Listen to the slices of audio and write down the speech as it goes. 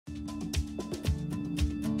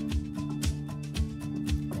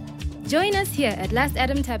Join us here at Last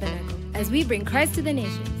Adam Tabernacle as we bring Christ to the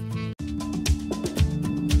nations.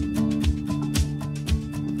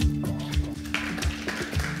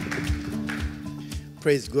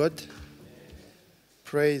 Praise God.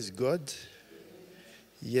 Praise God.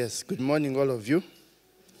 Yes, good morning, all of you.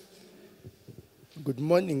 Good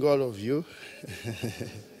morning, all of you.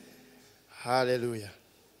 Hallelujah.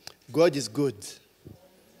 God is good.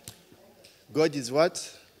 God is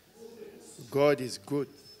what? God is good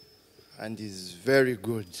and is very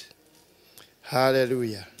good.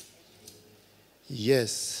 Hallelujah.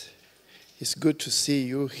 Yes, it's good to see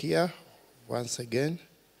you here once again.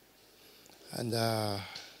 And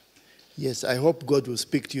yes, I hope God will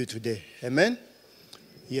speak to you today. Amen?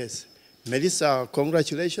 Yes. Melissa,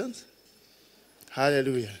 congratulations.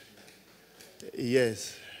 Hallelujah.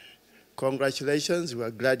 Yes. Congratulations. We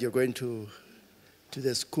are glad you're going to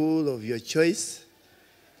the school of your choice.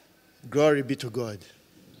 Glory be to God.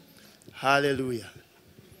 Hallelujah.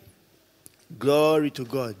 Glory to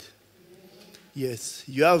God. Yes.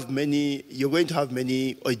 You're going to have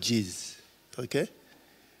many OGs. Okay?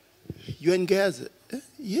 You in Gaza?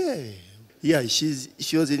 Yeah. Yeah,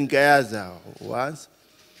 she was in Gaza once.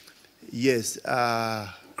 Yes.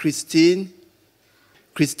 Christine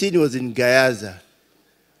was in Gaza.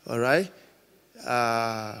 All right?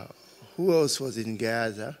 Who else was in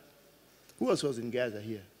Gaza? Who else was in Gaza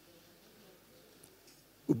here?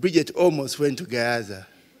 Bridget almost went to Gaza,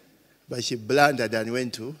 but she blundered and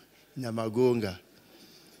went to Namagunga.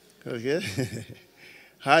 Okay?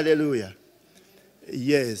 Hallelujah.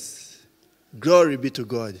 Yes. Glory be to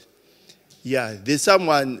God. Yeah, there's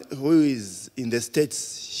someone who is in the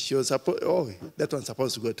States. She was that one's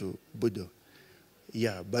supposed to go to Budo.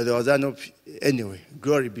 Yeah, but there was anyway,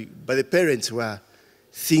 glory be. But the parents were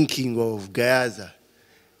thinking of Gaza.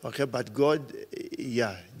 Okay, but God,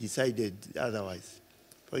 decided otherwise.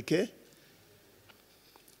 Okay?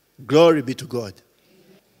 Glory be to God.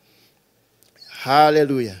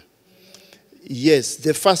 Hallelujah. Yes,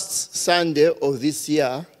 the first Sunday of this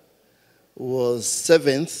year was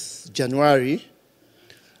 7th January,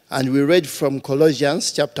 and we read from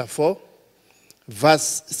Colossians chapter 4,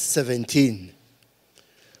 verse 17.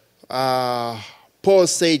 Paul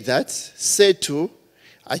said that, say to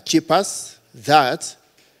Archippus that,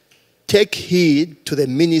 take heed to the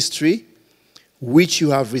ministry which you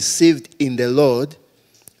have received in the Lord,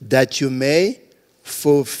 that you may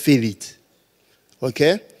fulfill it.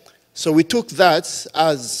 Okay? So we took that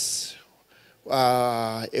as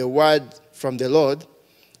a word from the Lord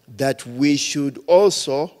that we should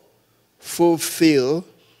also fulfill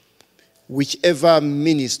whichever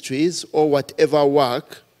ministries or whatever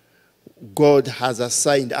work God has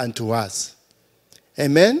assigned unto us.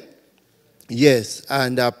 Amen? Yes,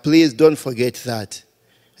 and please don't forget that.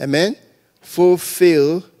 Amen?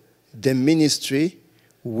 Fulfill the ministry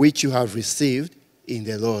which you have received in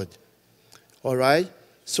the Lord. All right?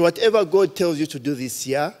 So whatever God tells you to do this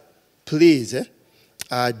year, please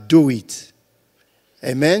do it.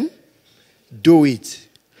 Amen? Do it.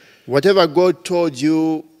 Whatever God told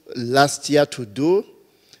you last year to do,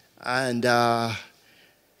 and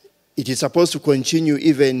it is supposed to continue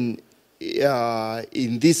even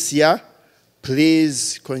in this year,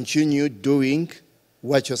 please continue doing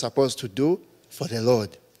what you're supposed to do for the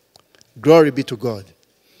Lord. Glory be to God.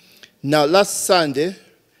 Now, last Sunday,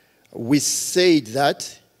 we said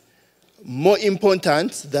that more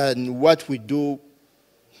important than what we do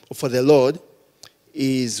for the Lord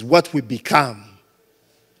is what we become.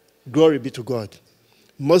 Glory be to God.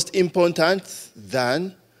 Most important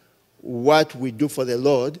than what we do for the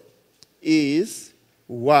Lord is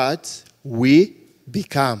what we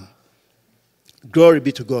become. Glory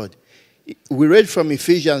be to God. We read from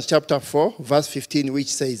Ephesians chapter 4, verse 15,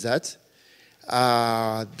 which says that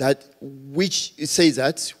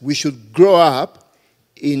we should grow up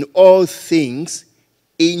in all things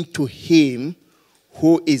into Him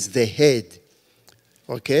who is the head.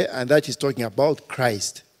 Okay, and that is talking about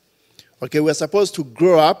Christ. Okay, we're supposed to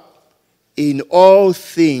grow up in all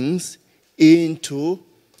things into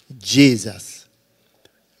Jesus.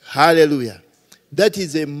 Hallelujah. That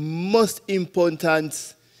is a most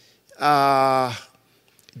important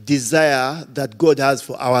desire that God has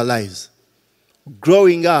for our lives.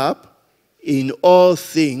 Growing up in all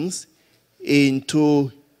things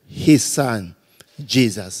into His Son,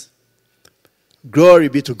 Jesus. Glory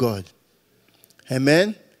be to God.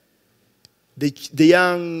 Amen. The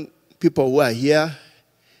young people who are here,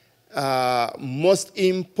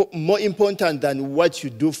 more important than what you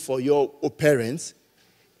do for your parents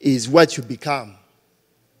is what you become.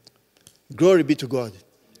 Glory be to God.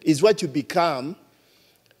 Is what you become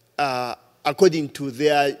according to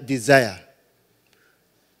their desire.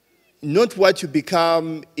 Not what you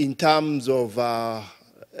become in terms of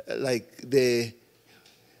like the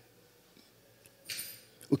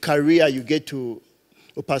career you get to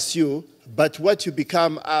pursue, but what you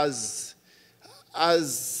become as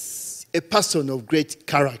a person of great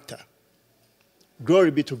character.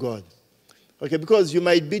 Glory be to God. Okay, because you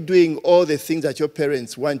might be doing all the things that your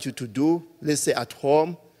parents want you to do, let's say at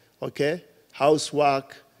home, okay,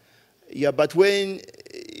 housework. Yeah, but when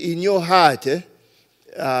in your heart,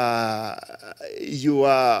 you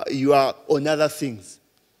are on other things.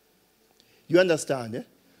 You understand? Eh?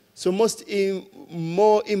 So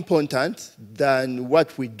more important than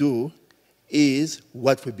what we do is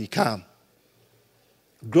what we become.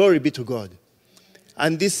 Glory be to God.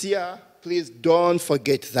 And this year, please don't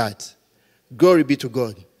forget that. Glory be to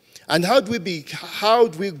God. And how do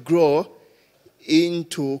we grow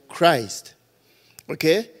into Christ?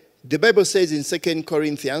 Okay? The Bible says in 2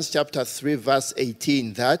 Corinthians chapter 3, verse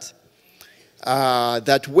 18 that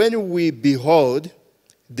when we behold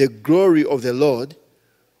the glory of the Lord,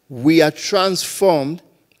 we are transformed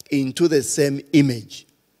into the same image.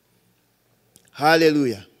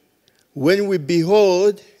 Hallelujah. When we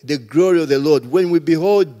behold the glory of the Lord, when we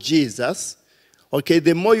behold Jesus, okay,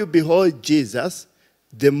 the more you behold Jesus,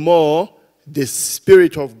 the more the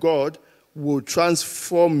Spirit of God will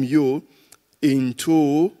transform you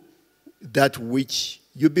into that which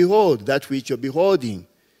you behold, that which you're beholding,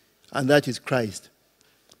 and that is Christ.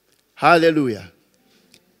 Hallelujah.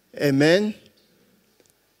 Amen.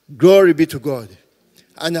 Glory be to God.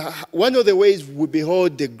 And one of the ways we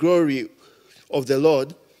behold the glory of the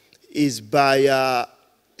Lord is by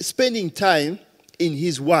spending time in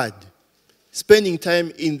His Word, spending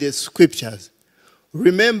time in the Scriptures.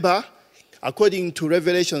 Remember, according to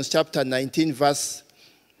Revelation chapter 19, verse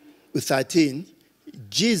 13,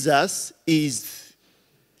 Jesus is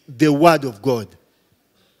the Word of God.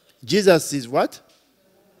 Jesus is what?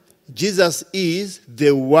 Jesus is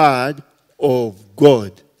the Word of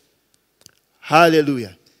God.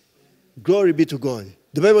 Hallelujah. Glory be to God.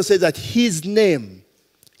 The Bible says that His name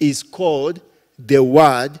is called the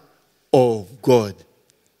Word of God.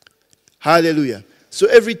 Hallelujah. So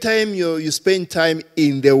every time you spend time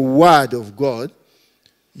in the Word of God,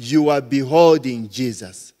 you are beholding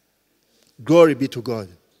Jesus. Glory be to God.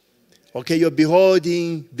 Okay, you're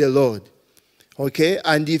beholding the Lord. Okay,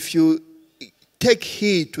 and if you take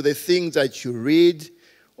heed to the things that you read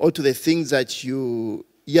or to the things that you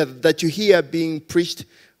hear being preached,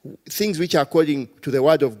 things which are according to the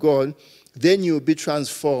Word of God, then you'll be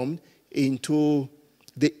transformed into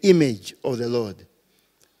the image of the Lord.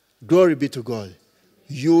 Glory be to God.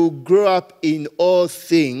 You grow up in all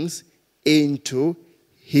things into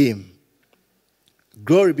Him.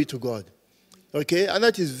 Glory be to God. Okay? And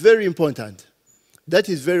that is very important. That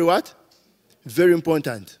is very what? Very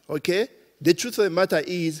important. Okay? The truth of the matter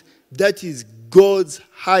is that is God's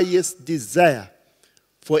highest desire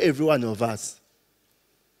for every one of us.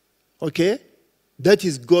 Okay? That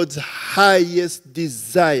is God's highest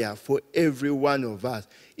desire for every one of us.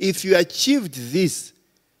 If you achieved this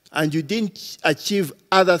and you didn't achieve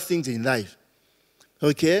other things in life,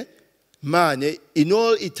 okay, man, in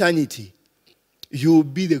all eternity, you will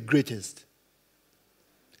be the greatest.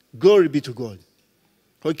 Glory be to God.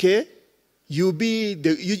 Okay?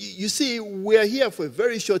 You see, we are here for a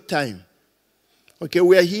very short time. Okay,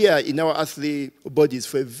 we are here in our earthly bodies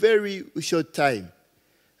for a very short time.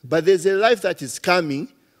 But there's a life that is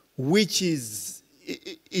coming, which is,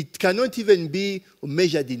 it cannot even be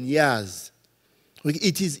measured in years.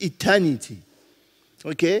 It is eternity.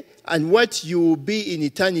 Okay? And what you will be in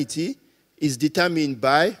eternity is determined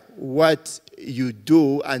by what you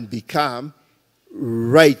do and become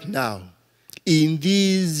right now. In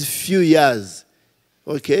these few years,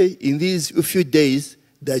 okay? In these few days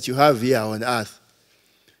that you have here on earth.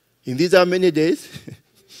 In these how many days?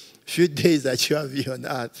 Few days that you have here on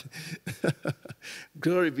earth.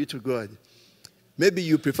 Glory be to God. Maybe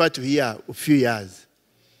you prefer to hear a few years.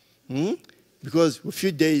 Because a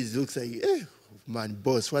few days looks like, man,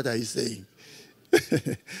 boss, what are you saying?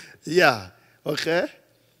 Yeah, okay?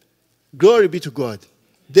 Glory be to God.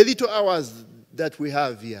 The little hours that we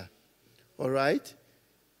have here, all right?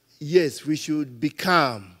 Yes, we should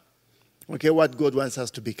become, okay, what God wants us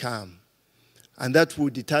to become. And that will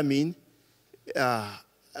determine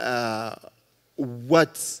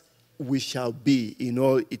what we shall be in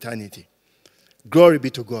all eternity. Glory be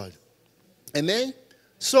to God. Amen?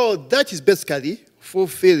 So that is basically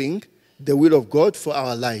fulfilling the will of God for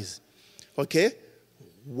our lives. Okay?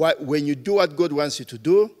 When you do what God wants you to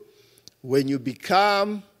do, when you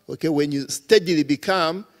become, okay, when you steadily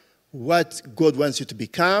become what God wants you to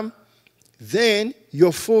become, then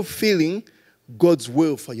you're fulfilling God's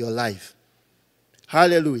will for your life.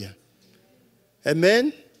 Hallelujah.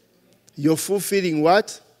 Amen? You're fulfilling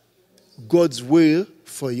what? God's will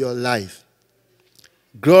for your life.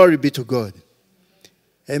 Glory be to God.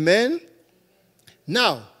 Amen?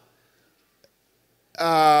 Now,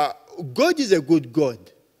 God is a good God.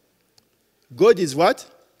 God is what?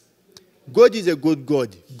 God is a good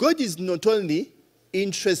God. God is not only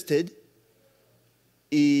interested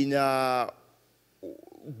in God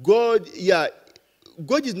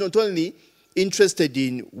is not only interested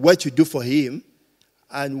in what you do for him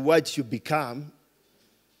and what you become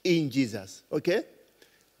in Jesus. Okay?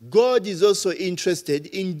 God is also interested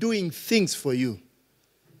in doing things for you.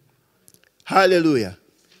 Hallelujah.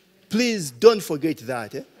 Please don't forget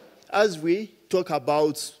that. As we talk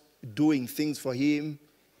about doing things for him,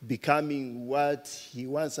 becoming what he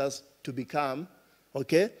wants us to become,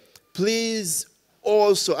 okay? Please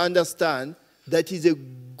also understand that he's a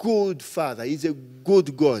good Father. He's a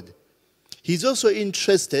good God. He's also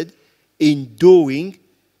interested in doing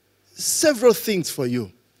several things for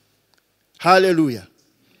you. Hallelujah.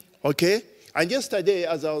 Okay? And yesterday,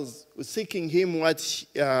 as I was seeking him what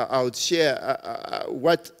I would share,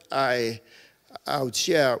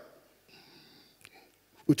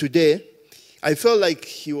 today, I felt like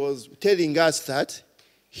he was telling us that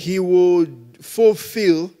he would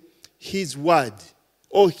fulfill his word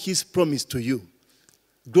or his promise to you.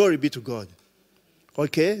 Glory be to God.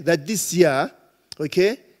 Okay? That this year,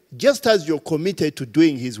 okay, just as you're committed to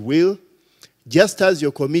doing his will, just as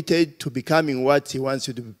you're committed to becoming what he wants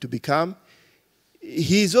you to become,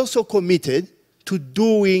 he is also committed to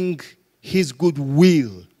doing his good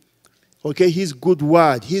will. Okay? His good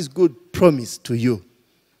word, his good promise to you.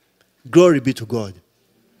 Glory be to God.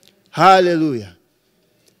 Hallelujah.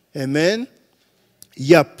 Amen.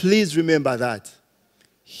 Yeah, please remember that.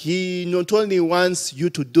 He not only wants you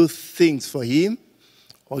to do things for him,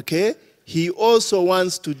 okay? He also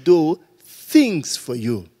wants to do things for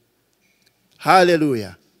you.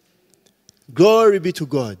 Hallelujah. Glory be to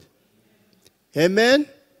God. Amen.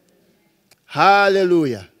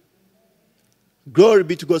 Hallelujah. Glory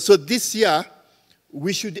be to God. So this year,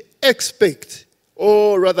 we should expect,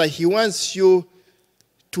 or rather, he wants you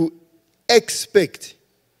to expect,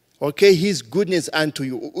 okay, his goodness unto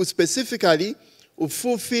you, specifically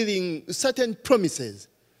fulfilling certain promises,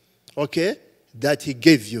 okay, that he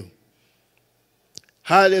gave you.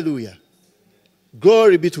 Hallelujah.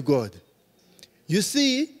 Glory be to God. You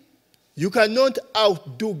see, you cannot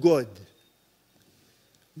outdo God.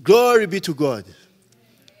 Glory be to God.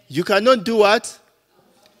 You cannot do what?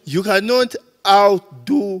 You cannot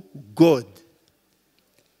outdo God.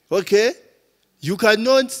 Okay? You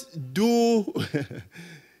cannot do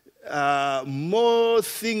more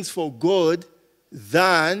things for God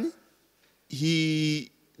than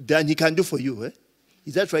he can do for you. Eh?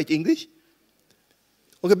 Is that right, English?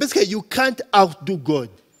 Okay, basically, you can't outdo God.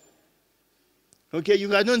 Okay, you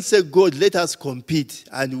cannot say, God, let us compete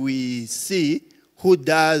and we see who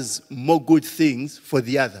does more good things for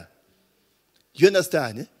the other. You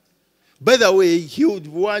understand? Eh? By the way, he would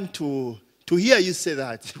want to hear you say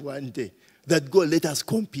that one day, that God, let us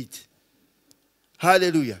compete.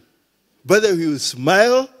 Hallelujah. Brother, he will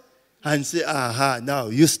smile and say, aha, now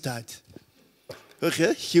you start.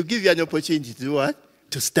 Okay? He'll give you an opportunity to do what?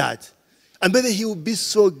 To start. And brother, he will be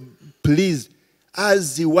so pleased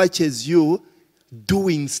as he watches you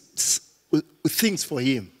doing things for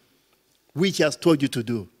him, which he has told you to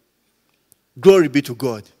do. Glory be to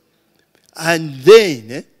God. And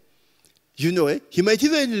then, he might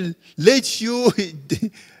even let you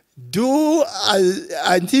do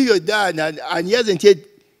until you're done, and he hasn't yet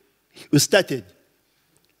started.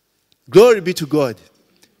 Glory be to God.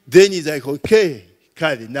 Then he's like, okay,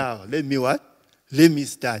 Carly, now let me what? Let me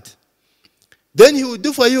start. Then he will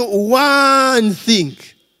do for you one thing.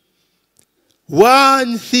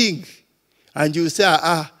 One thing. And you say,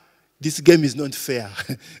 this game is not fair.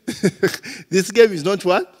 This game is not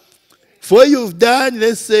what? For you've done,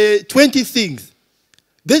 let's say, 20 things.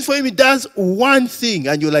 Then for him, he does one thing.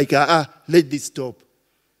 And you're like, let this stop.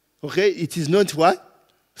 Okay? It is not what?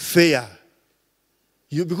 Fair.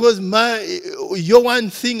 Because your one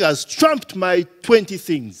thing has trumped my 20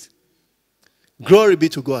 things. Glory be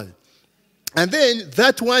to God. And then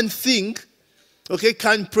that one thing, okay,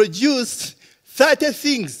 can produce 30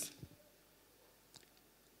 things.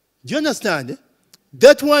 Do you understand?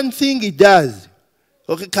 That one thing it does,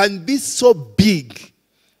 okay, can be so big,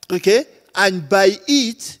 okay, and by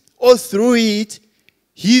it or through it,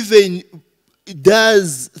 he even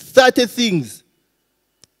does 30 things.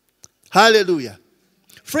 Hallelujah.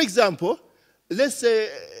 For example, let's say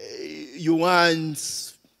you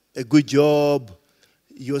want a good job,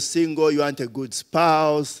 you're single, you want a good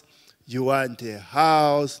spouse, you want a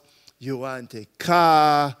house, you want a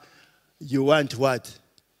car, you want what?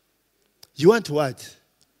 You want what?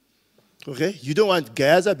 Okay? You don't want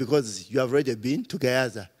Gaza because you have already been to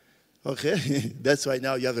Gaza. Okay? That's why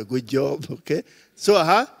now you have a good job. Okay? So,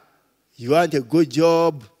 you want a good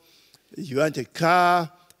job, you want a car,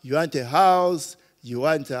 you want a house, you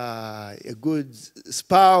want a good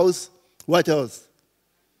spouse. What else?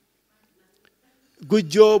 Good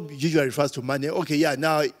job usually refers to money. Okay, yeah,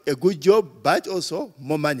 now a good job, but also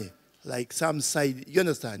more money. Like some side, you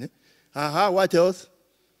understand? What else?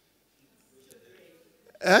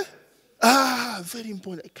 Very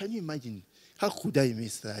important. Can you imagine? How could I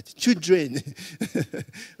miss that? Children.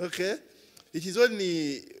 Okay? It is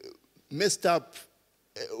only messed up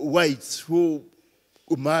whites who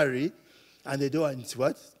marry and they don't want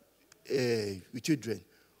what? Children.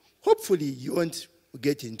 Hopefully you won't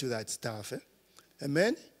get into that stuff.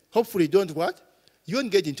 Amen? Hopefully don't what? You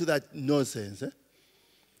won't get into that nonsense.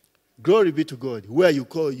 Glory be to God. Where you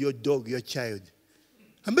call your dog your child.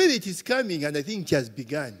 And maybe it is coming and I think it has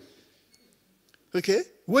begun. Okay?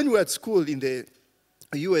 When we were at school in the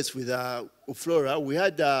US with Flora, we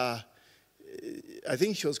had, I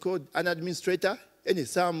think she was called an administrator, and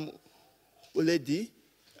some lady,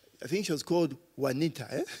 I think she was called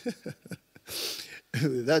Juanita.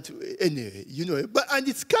 That, anyway, you know, and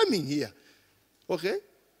it's coming here. Okay?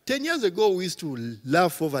 10 years ago, we used to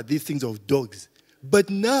laugh over these things of dogs.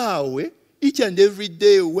 But now, each and every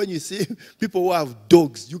day when you see people who have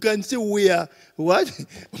dogs, you can see we are, what?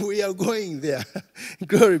 We are going there.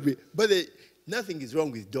 Glory be. But nothing is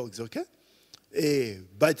wrong with dogs, okay?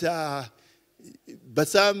 But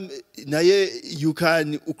some, you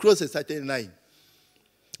can cross a certain line.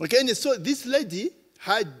 Okay, and so this lady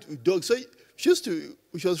had dogs. So she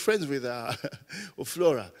was friends with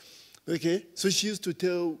Flora. Okay, so she used to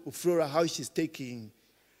tell Flora how she's taking,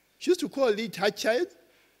 she used to call it her child.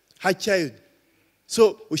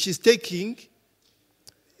 So she's taking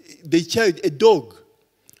the child, a dog,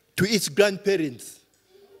 to its grandparents.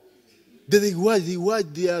 They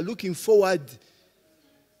are looking forward.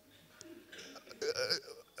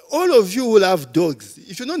 All of you will have dogs.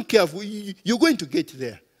 If you're not careful, you're going to get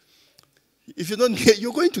there. If you don't get,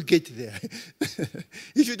 you're going to get there.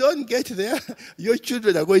 If you don't get there, your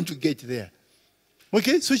children are going to get there.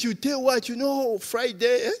 Okay, so you tell what,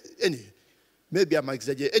 Friday, maybe I'm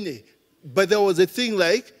exaggerating, but there was a thing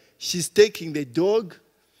like she's taking the dog,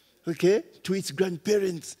 okay, to its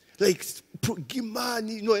grandparents, like, give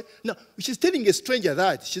money, Now, she's telling a stranger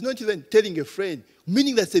that. She's not even telling a friend,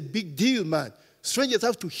 meaning that's a big deal, man. Strangers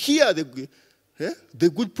have to hear the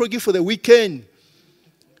good program for the weekend.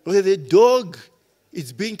 Okay, the dog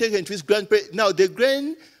is being taken to his grandparents. Now, the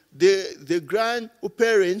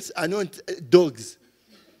grandparents are not dogs.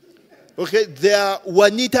 Okay, they are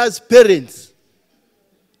Juanita's parents.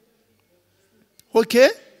 Okay,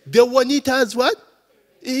 they're Juanita's what?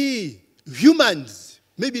 Humans.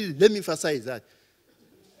 Maybe let me emphasize that.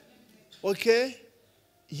 Okay,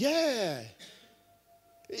 yeah,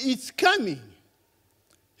 it's coming.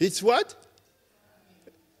 It's what?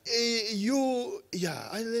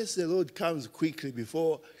 Unless the Lord comes quickly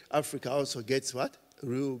before Africa also gets what?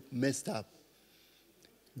 Real messed up.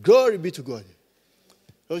 Glory be to God.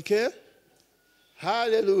 Okay?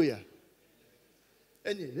 Hallelujah.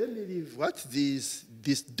 And let me leave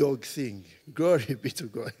this dog thing. Glory be to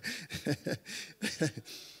God.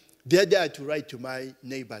 The other day I had to write to my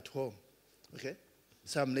neighbor at home. Okay?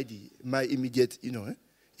 Some lady, my immediate,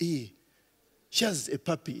 she has a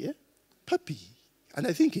puppy, Puppy. And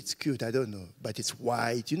I think it's cute, I don't know, but it's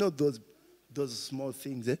white. Those small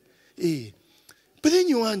things, But then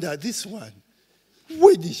you wonder, this one,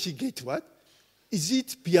 where did she get what? Is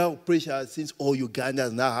it peer pressure since all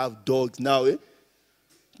Ugandans now have dogs now,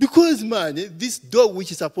 Because, man, this dog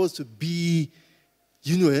which is supposed to be,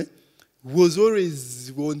 was always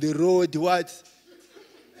on the road, what?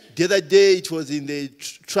 The other day it was in the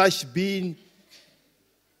trash bin.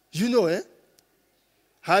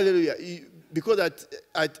 Hallelujah. Because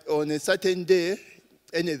on a certain day,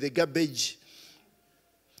 the garbage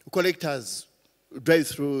collectors drive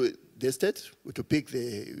through the estate to pick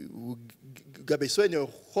the garbage. So in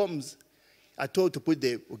homes are told to put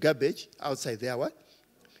the garbage outside there. What?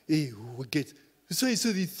 So I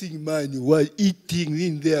saw this thing, man, was eating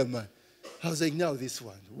in there, man. I was like, now this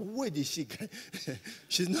one, where did she get?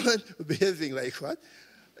 She's not behaving like what?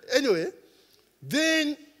 Anyway,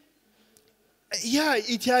 then,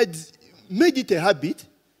 it had made it a habit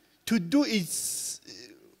to do its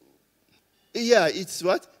Yeah, it's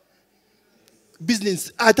what?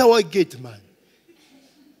 Business at our gate, man.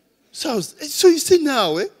 So you see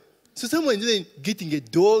now, so someone then getting a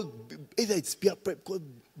dog, either it's peer prep,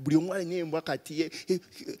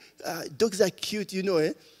 dogs are cute,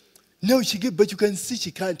 Now she get, but you can see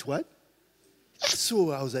she can't what?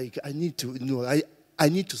 So I was like, I need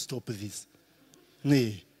to stop this.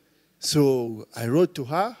 So I wrote to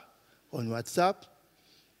her on WhatsApp,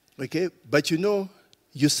 okay? But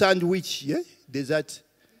you sandwich, yeah? There's that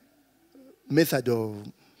method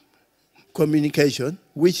of communication,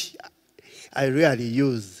 which I rarely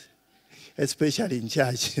use, especially in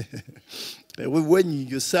church. When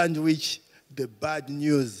you sandwich the bad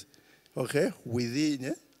news, okay,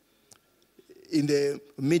 within, in the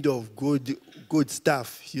middle of good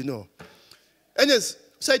stuff, And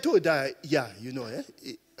so I told her,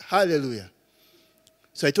 hallelujah.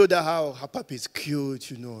 So I told her how her puppy is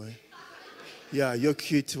cute, Yeah, you're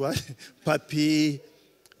cute, what? Puppy.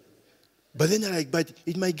 But then I'm like, but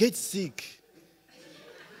it might get sick.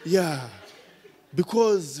 Yeah.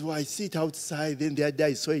 Because I see it outside, then the other day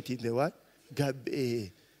I saw it in the what?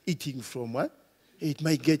 Eating from what? It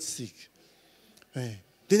might get sick.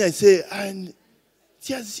 Then I say, and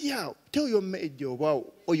she says, yeah, tell your maid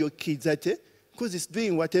or your kids that, because it's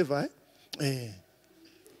doing whatever.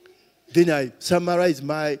 Then I summarize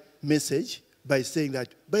my message by saying that,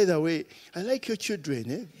 by the way, I like your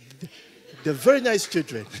children. They're very nice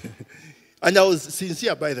children. And I was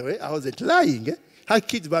sincere, by the way. I wasn't lying. Her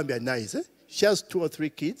kids, Bambi, are nice. She has 2 or 3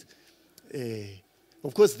 kids.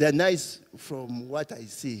 Of course, they're nice from what I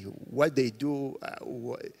see. What they do,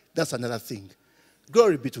 that's another thing.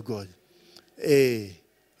 Glory be to God.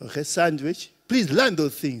 Okay, sandwich. Please learn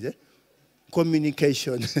those things.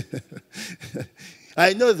 Communication.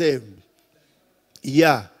 I know them.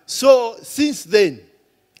 Yeah. So, since then,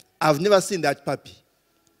 I've never seen that puppy.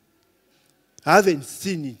 I haven't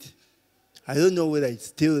seen it. I don't know whether it's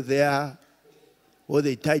still there or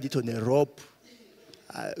they tied it on a rope.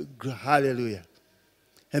 Hallelujah.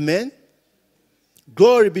 Amen?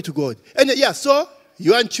 Glory be to God. And so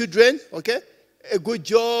you want children, okay? A good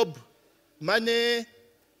job, money,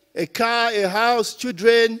 a car, a house,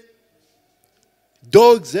 children,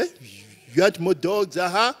 dogs, You want more dogs,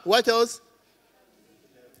 What else?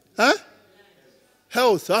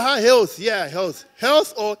 Health, health, yeah, health.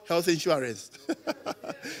 Health or health insurance.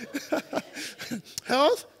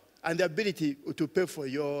 Health and the ability to pay for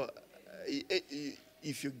your,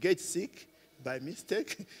 if you get sick by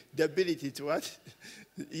mistake, the ability to what?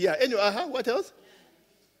 Yeah, anyway, what else?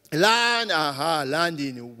 Land, land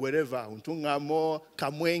in wherever, Untungamo,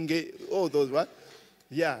 Kamwenge, all those, what?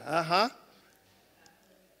 Yeah,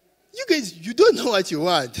 You guys, you don't know what you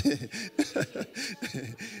want.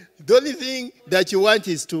 The only thing that you want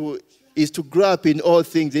is to grow up in all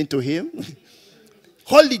things into Him.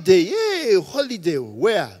 Holiday, holiday,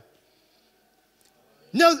 where?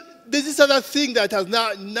 Now, there's this other thing that has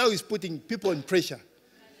now is putting people in pressure.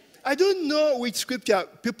 I don't know which scripture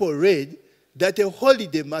people read that a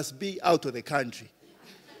holiday must be out of the country.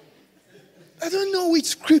 I don't know which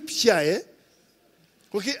scripture,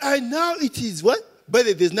 Okay, and now it is what? But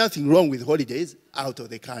there's nothing wrong with holidays out of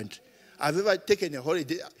the country. I've ever taken a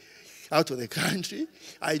holiday out of the country.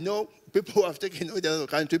 I know people who have taken holidays out of the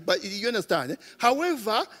country, but you understand.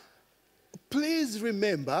 However, please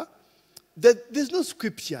remember that there's no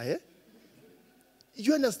scripture.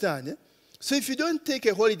 You understand? So if you don't take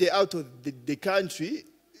a holiday out of the country,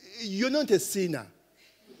 you're not a sinner.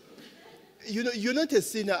 You're not a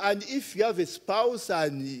sinner. And if you have a spouse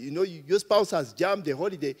and your spouse has jammed the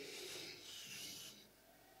holiday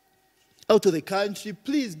out of the country,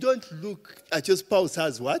 please don't look at your spouse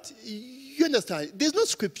as what? You understand? There's no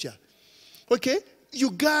scripture. Okay?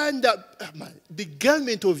 Uganda, the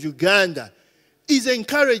government of Uganda is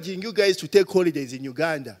encouraging you guys to take holidays in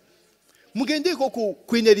Uganda. Mugende ko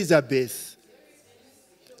Queen Elizabeth.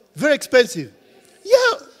 Very expensive.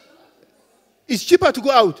 Yeah. It's cheaper to go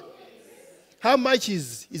out. How much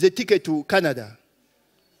is a ticket to Canada?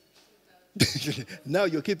 Now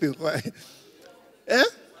you're keeping quiet.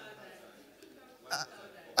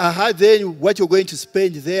 Then what you're going to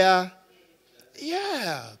spend there.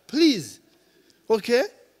 Yeah, please. Okay?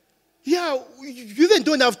 Yeah, you even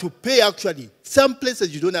don't have to pay, actually. Some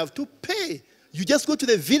places you don't have to pay. You just go to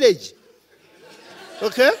the village.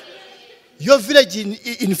 Okay? Your village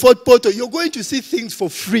in Fort Portal, you're going to see things for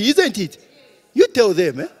free, isn't it? You tell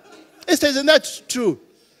them, Esther, isn't that true?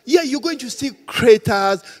 Yeah, you're going to see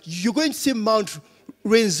craters. You're going to see Mount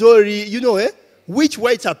Renzori, which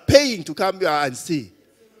whites are paying to come here and see.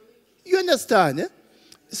 You understand,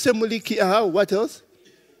 Semuliki, what else?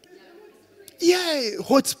 Yeah,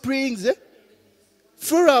 hot springs,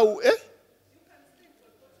 Flora,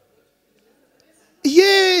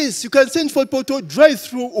 yes, you can send for Poto drive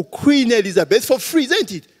through Queen Elizabeth for free,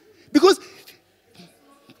 isn't it? Because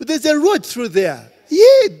there's a road through there.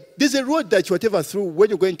 Yeah, there's a road that you whatever through when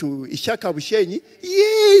you're going to Ishaka Bushenyi.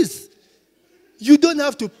 Yes, you don't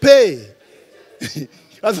have to pay.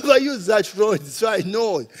 I've never used that road, so I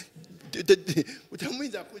know.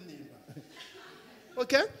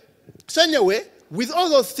 Okay? So anyway, with all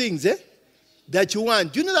those things that you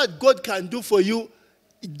want, you know that God can do for you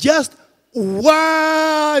just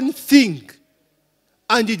one thing,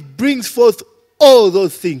 and it brings forth all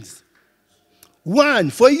those things. One.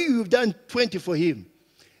 For you, you've done 20 for him.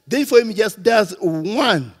 Then for him, he just does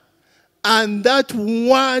one. And that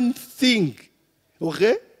one thing,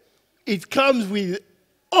 okay, it comes with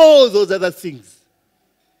all those other things.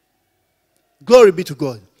 Glory be to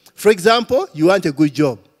God. For example, you want a good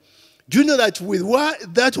job. Do you know that with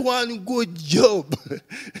that one good job,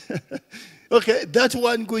 okay, that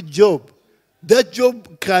one good job, that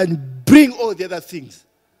job can bring all the other things.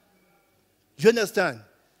 You understand?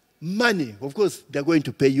 Money, of course, they're going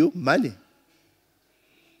to pay you money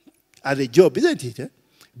at a job, isn't it?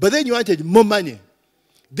 But then you wanted more money.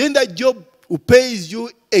 Then that job pays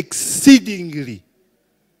you exceedingly.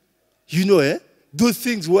 You know, those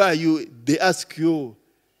things where they ask you,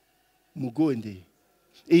 Mugondi,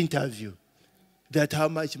 interview, that how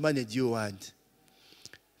much money do you want?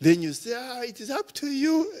 Then you say, it is up to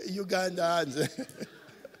you, Ugandans.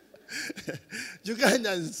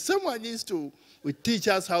 Ugandans, someone needs to teach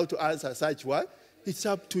us how to answer such one. It's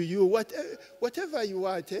up to you, whatever you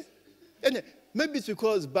want. And maybe it's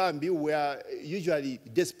because Bambi were usually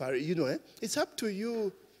desperate, It's up to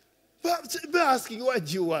you. But they're asking, what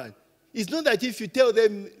do you want? It's not that if you tell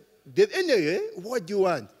them, anyway, what do you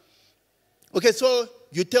want? Okay, so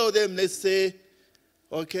you tell them, let's say,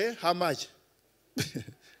 okay, how much?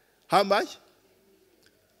 How much?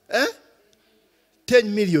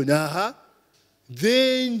 10 million,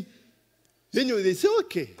 Then they say,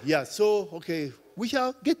 okay, yeah, so, okay, we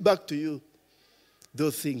shall get back to you,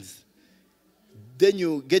 those things. Then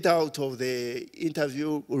you get out of the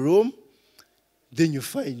interview room, then you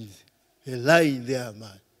find a line there,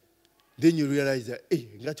 man. Then you realize that, hey,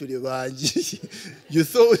 you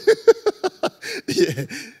thought, yeah.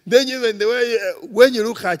 Then even the way, when you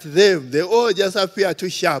look at them, they all just appear too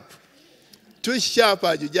sharp. Too sharp,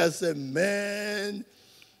 and you just say, man.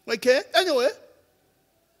 Okay, anyway,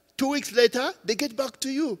 2 weeks later, they get back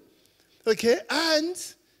to you. Okay, and,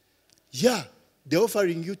 yeah, they're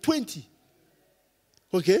offering you 20.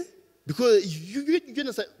 Okay, because you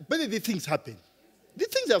understand, but the things happen. The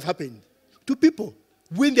things have happened to people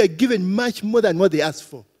when they're given much more than what they asked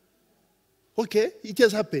for. Okay, it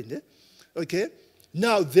has happened. Okay,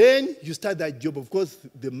 now then you start that job. Of course,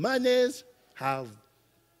 the monies have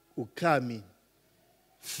come in.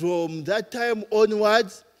 From that time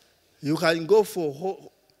onwards, you can go for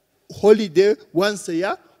holiday once a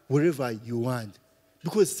year, wherever you want.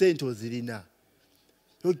 Because Saint was in.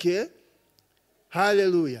 Okay?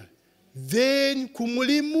 Hallelujah. Then,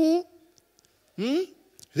 kumulimu,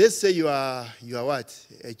 let's say you are what?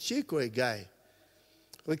 A chick or a guy?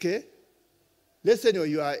 Okay? Let's say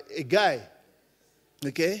you are a guy.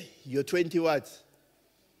 Okay? You're 20 what?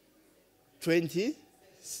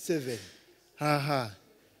 27.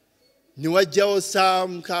 Niwajao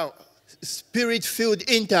some spirit-filled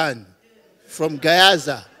intern from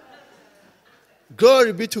Gayaza.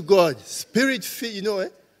 Glory be to God.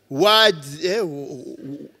 Spirit-filled, word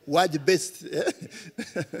best.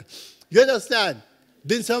 You understand?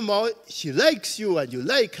 Then somehow she likes you and you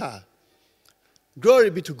like her. Glory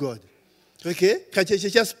be to God. Okay?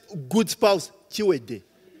 Just good spouse, chiwede.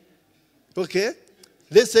 Okay?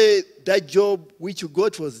 Let's say that job which you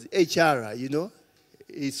got was HR,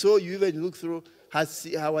 So you even look through her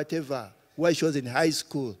whatever, while she was in high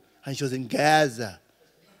school and she was in Gaza.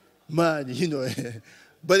 Man,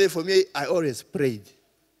 But for me, I always prayed.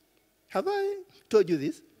 Have I told you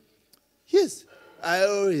this? Yes. I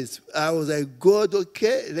was like, God,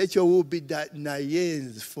 okay, let your will be that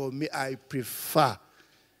Nayens for me. I prefer,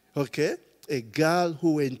 okay, a girl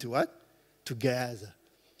who went to what? To Gaza.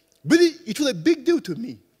 But it was a big deal to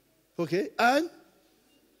me, okay? And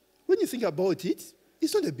when you think about it,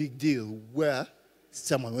 it's not a big deal where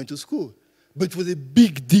someone went to school. But it was a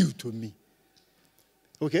big deal to me,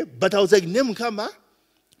 okay? But I was like, Nemkama,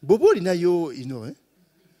 Bobo Nayo,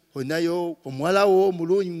 Onayo, Omwalawo,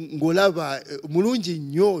 Ngolava, Mulunji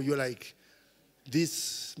nyo, you're like,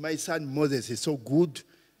 this, my son Moses is so good.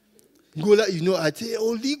 Ngola, ate,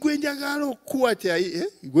 Oli Gwendagaro, Kuate,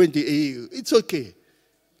 it's okay.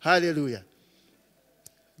 Hallelujah.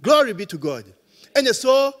 Glory be to God. And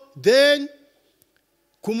so, then,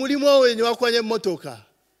 kumulimo we ni wakwane motoka.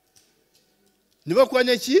 Ni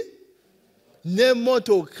wakwane chi? Ne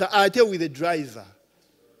motoka ate with the driver.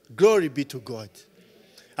 Glory be to God.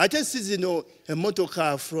 I just see, a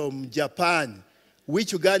motoka from Japan,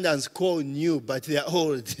 which Ugandans call new, but they are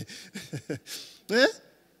old. Eh?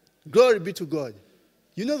 Glory be to God.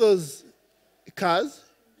 You know those cars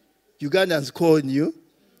Ugandans call new,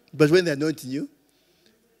 but when they're not new?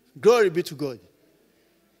 Glory be to God.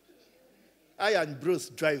 I and Bruce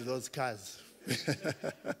drive those cars.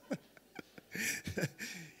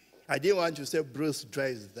 I didn't want to say Bruce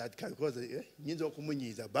drives that car because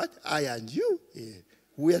but I and you,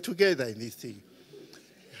 we are together in this thing.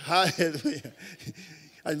 Hallelujah.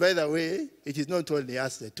 And by the way, it is not only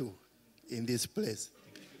us the two in this place.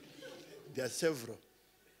 There are several.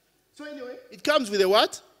 So anyway, it comes with a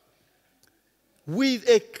what? With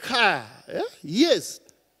a car. Yeah? Yes.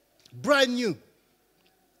 Brand new.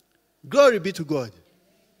 Glory be to God.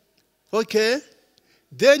 Okay.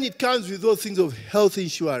 Then it comes with those things of health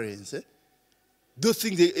insurance. Those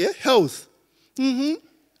things, health.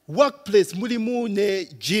 Workplace, mulimu ne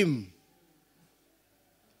gym.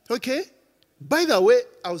 Okay. By the way,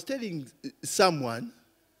 I was telling someone,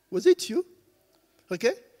 was it you?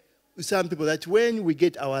 Okay. Some people that when we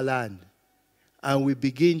get our land and we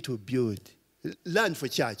begin to build, land for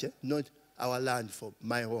church, not our land for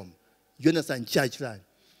my home. You understand? Church land.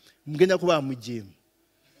 Mgenda kuba mu gym.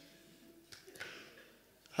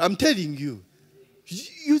 I'm telling you.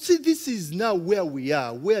 You see, this is now where we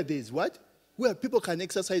are, where there is what? Where people can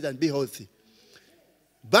exercise and be healthy.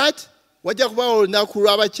 But, wajja kuba olunaku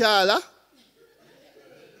lw'abakyala?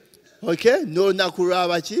 Okay? No lunaku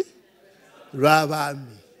lw'abaki?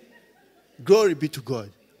 Lw'abaami. Glory be to God.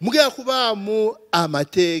 Mugenda kubaamu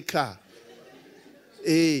amateeka.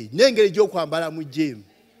 N'engeri gy'okwambala mu gym.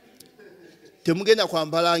 Temugenda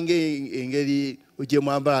kwambala ng'engeri gye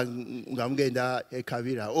mwambala nga mugenda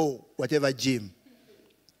ekabira or whatever gym.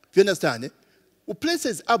 You understand?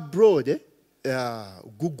 Places abroad,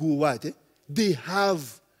 Google what? They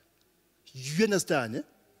have, you understand?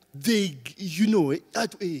 They,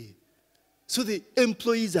 that way. So the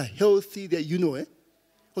employees are healthy, they,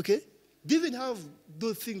 okay? They even have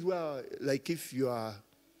those things where, like if you are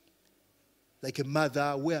like a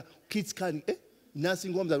mother, where kids can,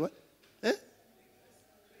 nursing homes and what?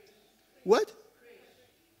 What?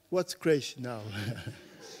 What's creche now?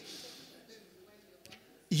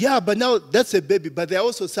 Yeah, but now that's a baby, but there are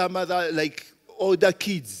also some other, like, older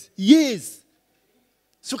kids. Yes.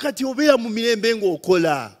 So kati obeera mu mirembe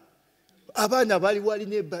ng'okola. Abaana bali wali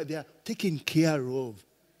they are taken care of.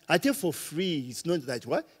 Ate for free, it's not that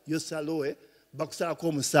what? Yosalo,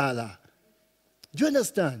 bakusalako omusaala. Do you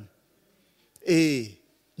understand?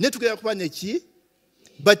 Netugera kuba neki,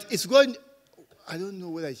 but it's going, I don't know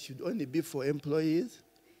whether it should only be for employees.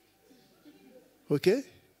 Okay?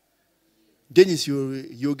 Dennis,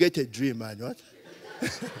 you get a dream, man, what?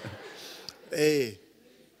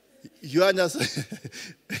 You understand?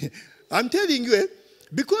 I'm telling you,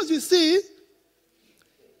 because you see,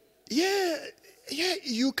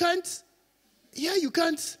 you can't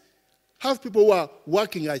have people who are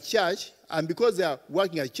working at church, and because they are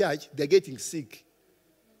working at church, they're getting sick.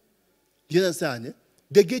 You understand?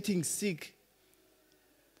 They're getting sick.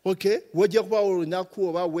 Okay? Wajja kuba olunaku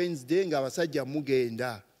oba Wednesday nga abasajja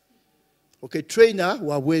mugenda. Okay, trainer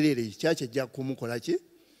wabwerere church ejja kumukola ki?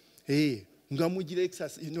 Nga mugira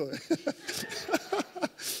exercise,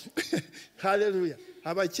 Hallelujah.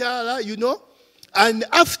 Abakyala, and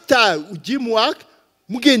after gym work,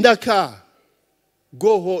 mugenda ka.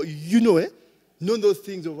 Go home, None of those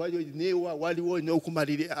things of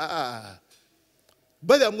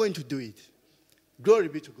but I'm going to do it. Glory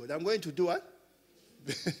be to God. I'm going to do what?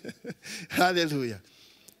 Hallelujah.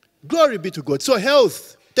 Glory be to God. So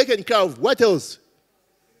health, taken care of. What else?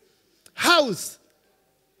 House.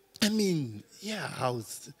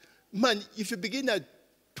 House. Man, if you begin at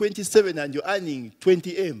 27 and you're earning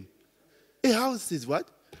 20M, a house is what?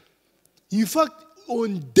 In fact,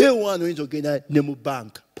 on day one, when you're going to Nemo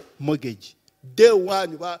Bank mortgage, day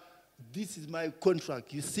one, this is my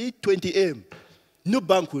contract. You see, 20M. No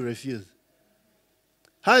bank will refuse.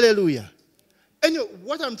 Hallelujah. Anyway,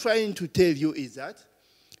 what I'm trying to tell you is that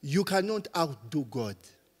you cannot outdo God.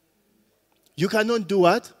 You cannot do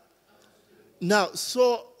what? Now,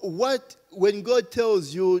 so when God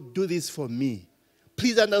tells you, do this for me,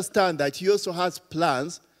 please understand that He also has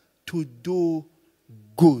plans to do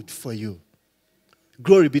good for you.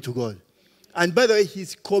 Glory be to God. And by the way,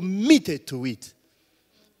 He's committed to it.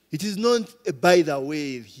 It is not by the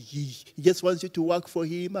way. He just wants you to work for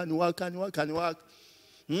Him and work and work and work.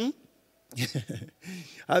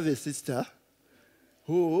 I have a sister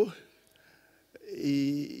who,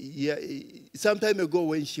 some time ago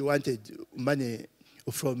when she wanted money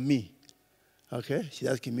from me, okay, she's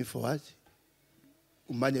asking me for what?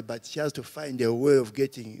 Money, but she has to find a way of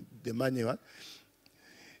getting the money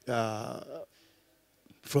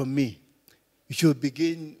from me. You should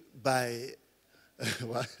begin by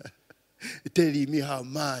telling me how,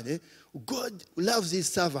 man, God loves his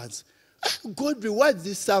servants. God rewards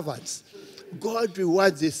his servants. God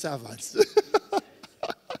rewards his servants.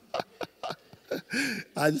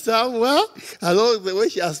 And somewhere along the way,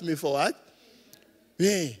 she asked me for what?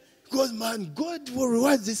 Hey, because, man, God will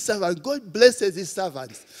reward his servants. God blesses his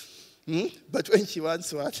servants. But when she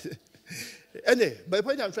wants what? Anyway, my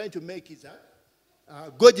point I'm trying to make is that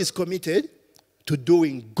God is committed to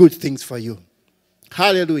doing good things for you.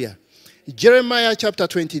 Hallelujah. Jeremiah chapter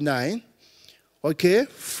 29, okay,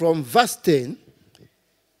 from verse 10,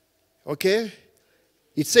 okay,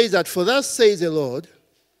 it says that, for thus says the Lord,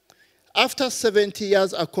 after 70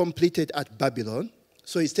 years are completed at Babylon,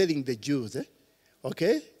 so he's telling the Jews,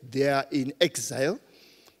 okay, they are in exile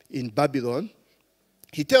in Babylon.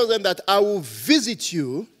 He tells them that I will visit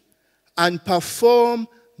you and perform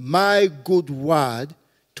my good word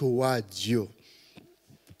towards you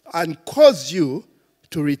and cause you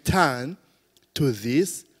to return to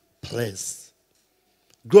this place.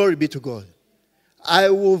 Glory be to God. I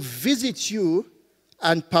will visit you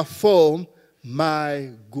and perform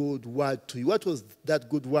my good word to you. What was that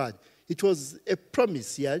good word? It was a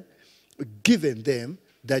promise he had given them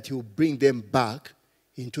that he will bring them back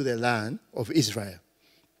into the land of Israel.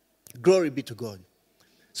 Glory be to God.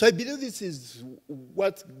 So I believe this is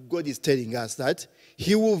what God is telling us, that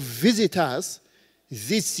he will visit us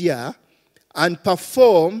this year and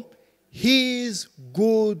perform his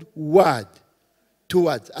good word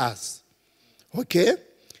towards us. Okay?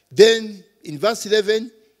 Then in verse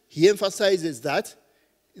 11, he emphasizes that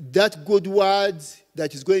good word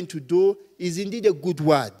that he's going to do is indeed a good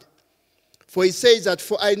word. For he says that,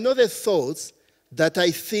 for I know the thoughts that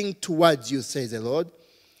I think towards you, says the Lord,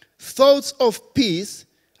 thoughts of peace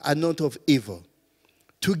and not of evil,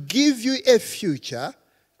 to give you a future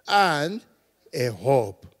and a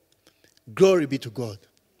hope. Glory be to God.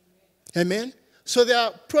 Amen. So there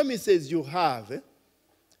are promises you have.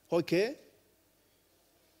 Okay.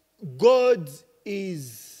 God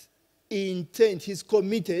is intent, he's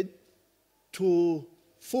committed to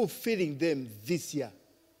fulfilling them this year.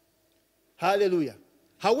 Hallelujah.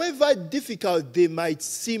 However difficult they might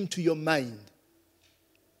seem to your mind,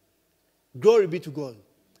 glory be to God.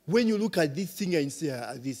 When you look at this thing and say,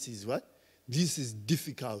 this is what? This is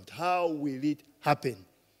difficult. How will it happen?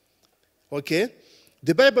 Okay?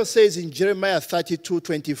 The Bible says in Jeremiah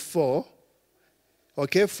 32:24,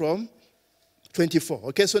 okay, from 24.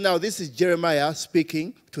 Okay, so now this is Jeremiah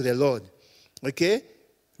speaking to the Lord. Okay?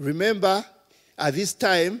 Remember, at this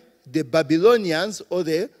time, the Babylonians or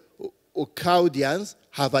the Chaldeans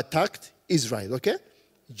have attacked Israel, okay?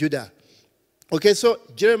 Judah. Okay, so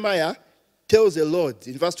Jeremiah tells the Lord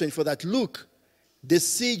in verse 24 that, look, the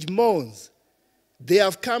siege mourns. They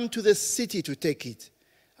have come to the city to take it.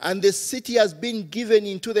 And the city has been given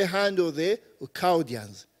into the hand of the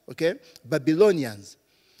Chaldeans, okay? Babylonians.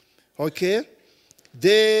 Okay?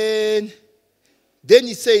 Then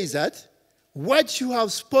he says that what you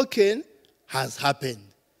have spoken has happened.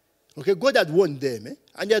 Okay, God had warned them,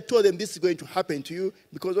 and he had told them this is going to happen to you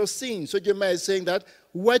because of sin. So Jeremiah is saying that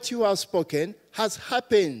what you have spoken has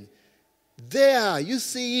happened. There, you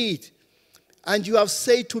see it. And you have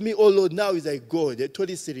said to me, oh Lord, now is like God. They're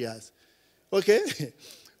totally serious. Okay?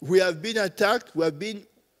 We have been attacked. We have been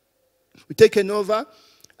taken over.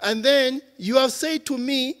 And then you have said to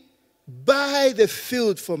me, buy the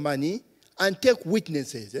field for money and take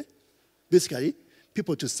witnesses. Basically,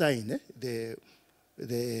 people to sign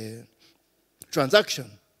the transaction.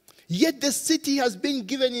 Yet the city has been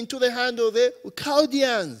given into the hand of the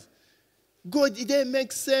Chaldeans. God, it didn't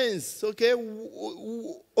make sense, okay?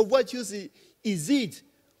 Of what use is it?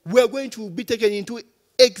 We are going to be taken into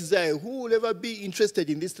exile. Who will ever be interested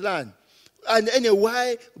in this land? And anyway,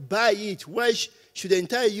 why buy it? Why should the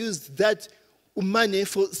entire use that money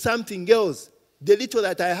for something else? The little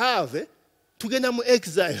that I have, to get them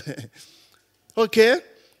exile. Okay?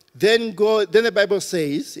 Then the Bible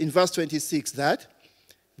says in verse 26 that,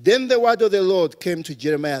 then the word of the Lord came to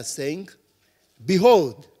Jeremiah saying,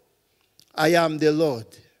 behold, I am the Lord,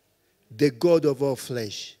 the God of all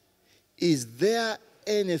flesh. Is there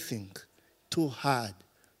anything too hard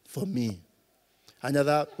for me?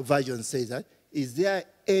 Another version says that, is there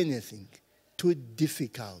anything too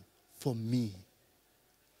difficult for me?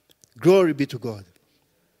 Glory be to God.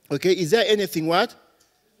 Okay, is there anything what?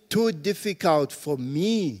 Too difficult for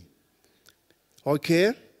me.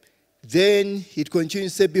 Okay, then it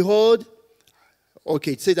continues to say, behold,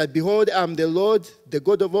 okay, it says that, behold, I'm the Lord, the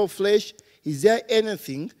God of all flesh. Is there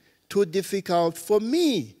anything too difficult for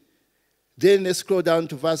me? Then let's scroll down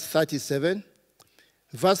to verse 37.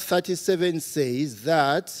 Verse 37 says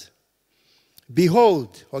that,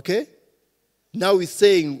 behold, okay? Now he's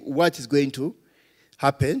saying what is going to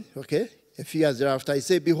happen, okay? A few years thereafter, he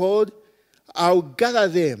said, behold, I'll gather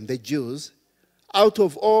them, the Jews, out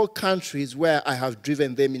of all countries where I have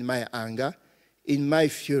driven them in my anger, in my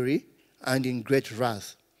fury, and in great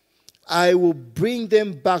wrath. I will bring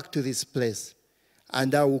them back to this place,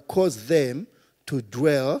 and I will cause them to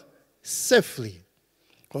dwell safely.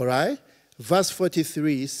 All right? Verse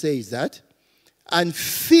 43 says that, and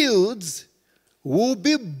fields will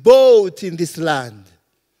be bought in this land,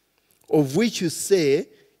 of which you say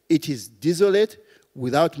it is desolate,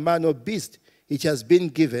 without man or beast. It has been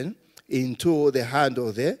given into the hand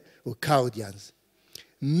of the Chaldeans.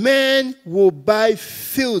 Men will buy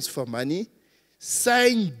fields for money,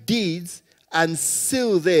 sign deeds, and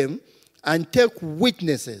seal them, and take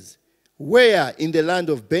witnesses. Where? In the land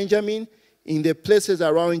of Benjamin, in the places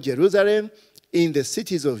around Jerusalem, in the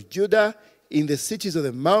cities of Judah, in the cities of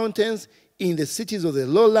the mountains, in the cities of the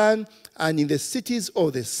lowland, and in the cities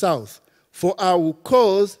of the south. For I will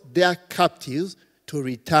cause their captives to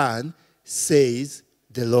return, says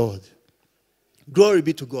the Lord. Glory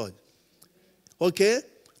be to God. Okay?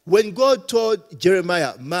 When God told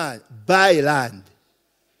Jeremiah, man, buy land.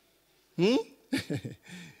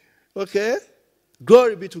 Okay?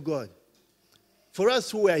 Glory be to God. For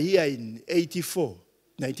us who were here in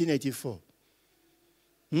 1984.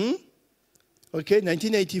 Okay,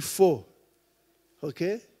 1984.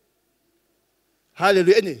 Okay?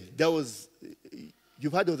 Hallelujah. Anyway,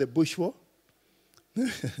 you've heard of the Bush War?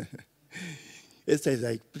 Esther is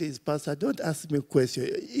like, please, Pastor, don't ask me a question.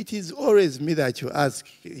 It is always me that you ask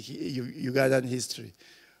Ugandan history.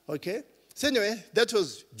 Okay? So anyway, that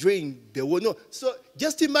was during the war. No, so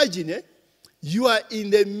just imagine, you are in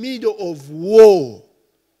the middle of war.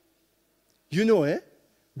 You know,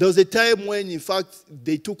 there was a time when, in fact,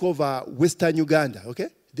 they took over Western Uganda, okay?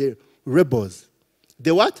 The rebels.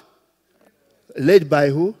 The what? Led by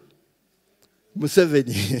who?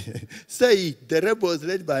 Museveni. Say it. The rebels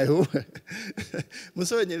led by who?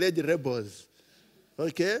 Museveni led the rebels.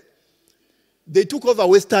 Okay? They took over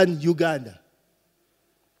Western Uganda.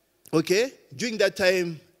 Okay? During that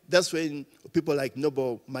time, that's when people like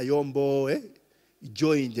Noble Mayombo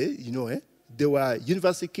joined, They were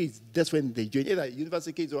university kids. That's when they joined, either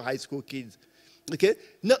university kids or high school kids. Okay?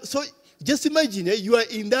 Now, so just imagine, you are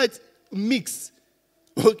in that mix.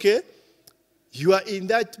 Okay? You are in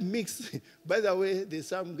that mix. By the way, there's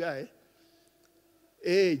some guy,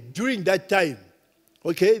 during that time,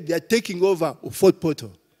 okay, they are taking over Fort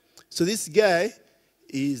Portal. So this guy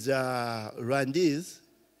is Rwandese.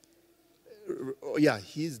 Yeah,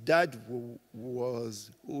 his dad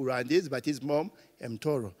was Rwandese, but his mom,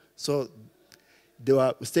 Mtoro. So they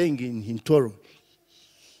were staying in Toro.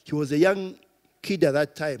 He was a young kid at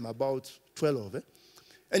that time, about 12.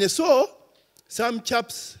 And so some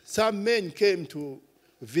men came to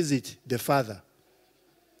visit the father.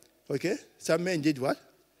 Okay? Some men did what?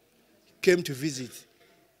 Came to visit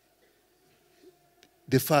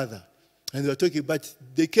the father. And they were talking, but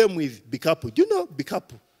they came with Bikapu. Do you know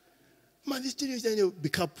Bikapu? Man, this students don't know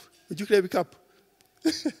Bikapu. Would you call Bikapu?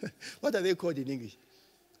 What are they called in English?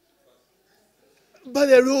 But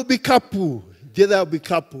they're all Bikapu. The other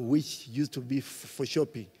Bikapu, which used to be for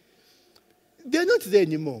shopping. They're not there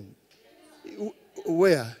anymore.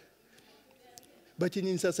 Where? But in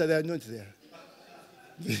Insasa, they are not there.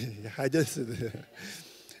 I just said that.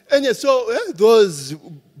 And so those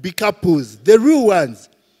Bikapus, the real ones,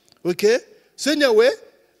 okay? So anyway,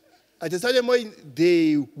 at a certain point,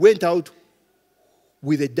 they went out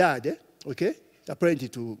with a dad, okay? Apparently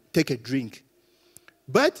to take a drink.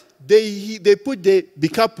 But they put the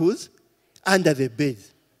Bikapus under the bed.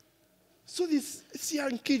 So this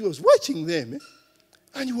young kid was watching them,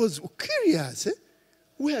 and he was curious,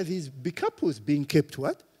 where are these Bikapus being kept,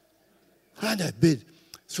 what? Under the bed.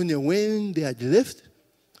 So when they had left,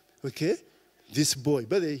 okay, this boy,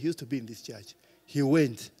 but he used to be in this church, he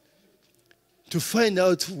went to find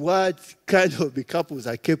out what kind of Bikapus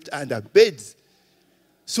are kept under beds.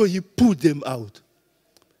 So he pulled them out.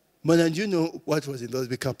 Man, and you know what was in those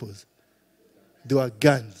Bikapus? They were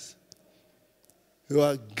guns. They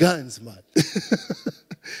were guns, man.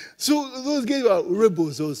 So those guys were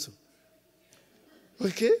rebels also.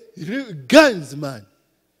 Okay? Guns, man.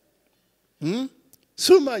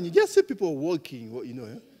 So, man, you just see people walking,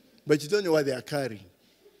 but you don't know what they are carrying.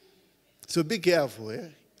 So be careful,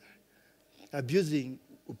 abusing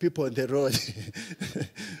people on the road.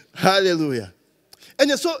 Hallelujah.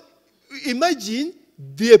 And so imagine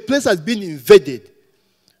the place has been invaded.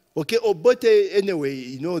 Okay, Obote,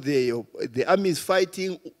 anyway, the army is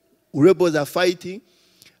fighting, rebels are fighting.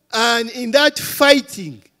 And in that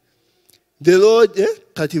fighting, the Lord,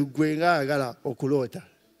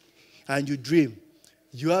 and you dream.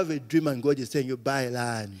 You have a dream and God is saying you buy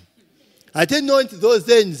land. I didn't know those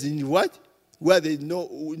ends in what? Where they know,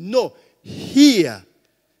 no, here,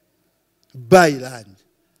 buy land.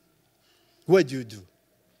 What do you do?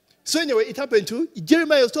 So anyway, it happened to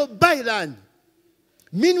Jeremiah also buy land.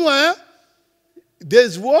 Meanwhile,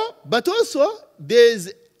 there's war, but also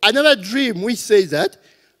there's another dream which says that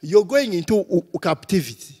you're going into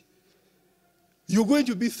captivity. You're going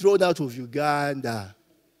to be thrown out of Uganda.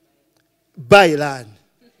 Buy land.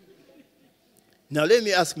 Now let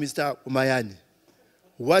me ask Mr. Umayani,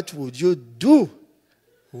 what would you do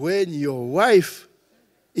when your wife,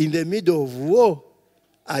 in the middle of war,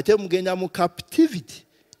 atemugenda mu captivity,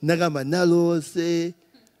 nagamba nalose,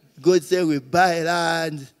 God say we buy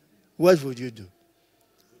land, what would you do?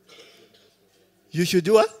 You should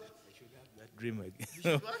do what? I should have that dream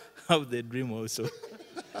again. Have the dream also.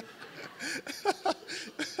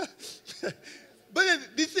 But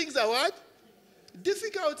these things are what?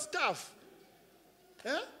 Difficult stuff.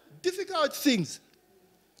 Difficult things.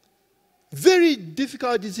 Very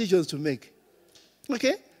difficult decisions to make.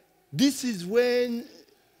 Okay? This is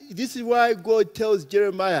why God tells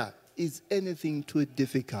Jeremiah, is anything too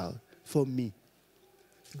difficult for me?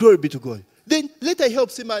 Glory be to God. Then later he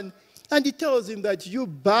helps him and he tells him that you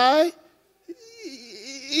buy,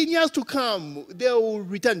 in years to come, they will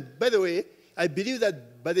return. By the way, I believe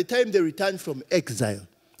that by the time they returned from exile,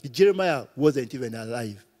 Jeremiah wasn't even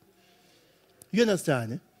alive. You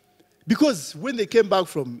understand? Because when they came back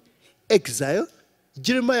from exile,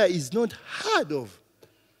 Jeremiah is not heard of.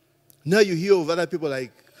 Now you hear of other people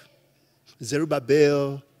like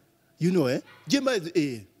Zerubbabel, Jeremiah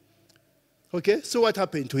is Okay, so what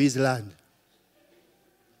happened to his land?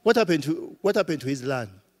 What happened to his land?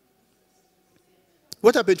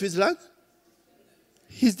 What happened to his land?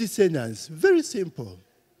 His descendants. Very simple.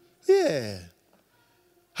 Yeah.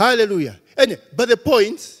 Hallelujah. But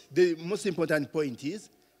the most important point is,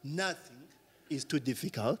 nothing is too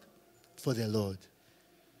difficult for the Lord.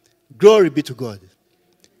 Glory be to God.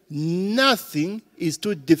 Nothing is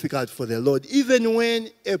too difficult for the Lord. Even when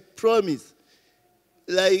a promise,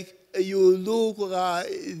 like you look,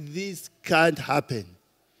 this can't happen.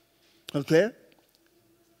 Okay?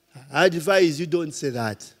 I advise you don't say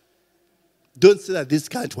that. Don't say that this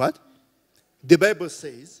can't what? The Bible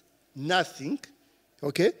says nothing.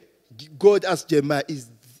 Okay? God asked Jeremiah,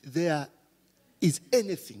 is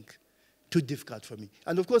anything too difficult for me?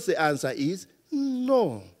 And of course the answer is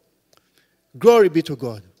no. Glory be to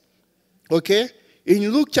God. Okay? In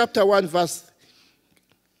Luke chapter 1 verse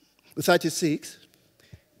 36,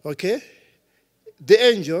 okay, the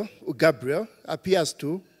angel Gabriel appears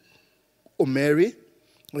to Mary.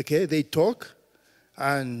 Okay, they talk,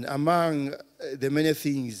 and among the many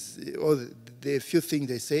things, or the few things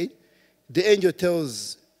they say, the angel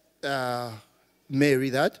tells Mary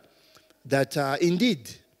that indeed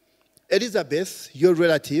Elizabeth, your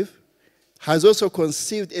relative, has also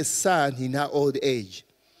conceived a son in her old age.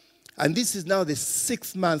 And this is now the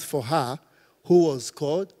 6th month for her, who was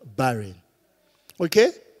called barren.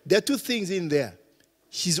 Okay? There are two things in there.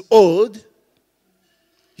 She's old.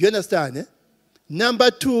 You understand? Eh? Number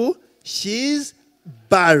 2, she's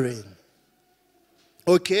barren.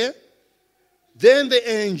 Okay? Then the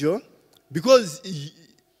angel, because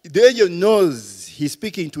the angel knows he's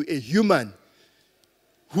speaking to a human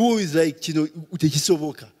who is like,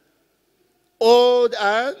 old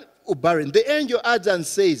and barren. The angel adds and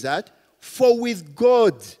says that, for with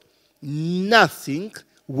God, nothing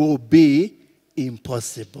will be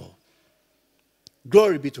impossible.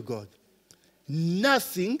 Glory be to God.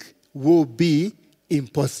 Nothing will be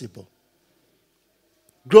impossible.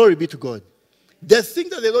 Glory be to God. The thing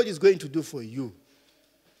that the Lord is going to do for you,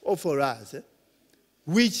 or for us,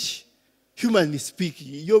 which, humanly speaking,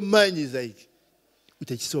 your mind is like,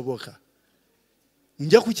 utakisoboka.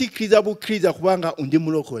 Nja kukikkiriza bukkiriza kubanga undi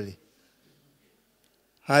mulokole.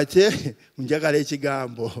 Ate njagala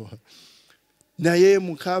ekigambo. Naye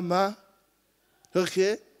Mukama,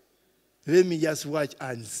 okay, let me just watch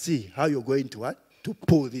and see how you're going to what? To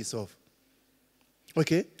pull this off.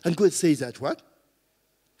 Okay? And God says that what?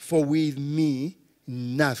 For with me,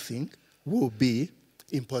 nothing will be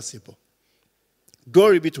impossible.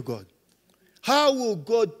 Glory be to God. How will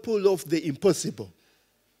God pull off the impossible?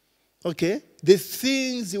 Okay? The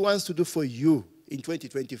things he wants to do for you in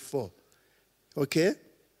 2024. Okay?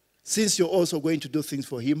 Since you're also going to do things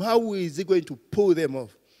for him, how is he going to pull them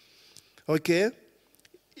off? Okay?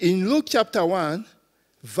 In Luke chapter 1,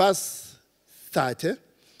 verse 30,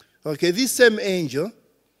 okay, this same angel,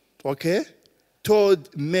 okay,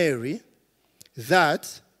 told Mary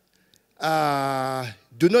that,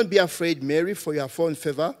 do not be afraid, Mary, for you have found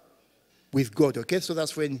favor with God. Okay, so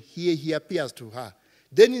that's when he appears to her.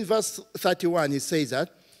 Then in verse 31, he says that,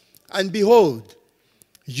 and behold,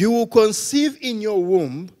 you will conceive in your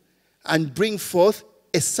womb and bring forth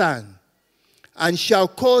a son, and shall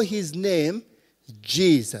call his name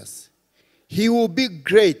Jesus. He will be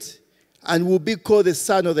great and will be called the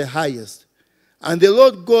Son of the Highest. And the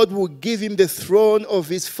Lord God will give him the throne of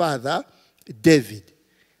his father, David.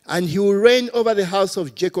 And he will reign over the house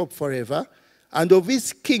of Jacob forever, and of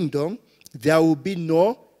his kingdom there will be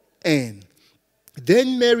no end.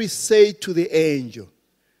 Then Mary said to the angel,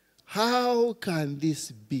 how can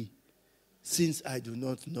this be, since I do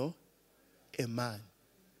not know a man?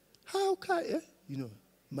 How can,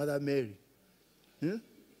 Mother Mary.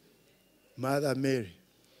 Mother Mary.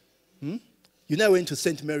 You know, I went to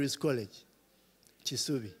St. Mary's College,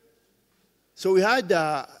 Chisubi. So we had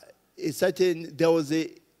there was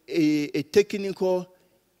a technical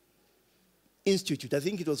institute. I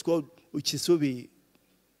think it was called Chisubi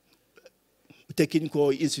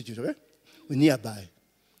Technical Institute, right? Nearby.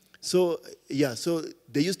 So, yeah, so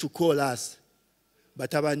they used to call us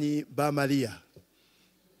Batabani Ba Maria.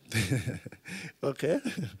 Okay?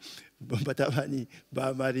 Batabani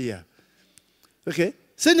Ba Maria. Okay?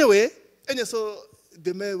 So anyway, and so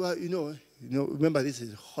the Mary, remember this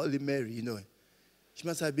is Holy Mary, She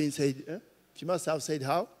must have been said, she must have said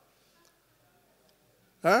how?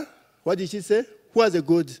 Huh? What did she say? Who was a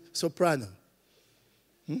good soprano?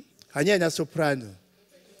 Hanyana soprano.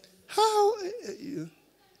 How?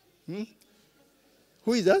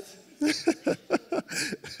 Who is that?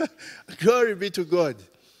 Glory be to God.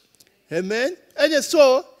 Amen. And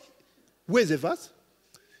so, where's the verse?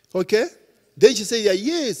 Okay. Then she said,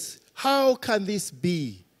 yes, how can this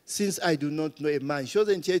be, since I do not know a man? She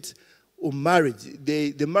wasn't yet married.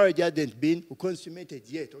 The marriage hadn't been consummated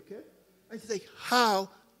yet, okay? And she's like, how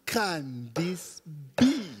can this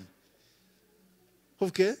be?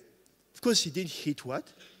 Okay. Of course, she didn't hit what?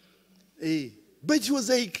 But she was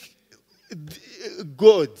like,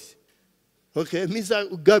 God. Okay,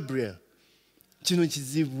 Mr. Gabriel.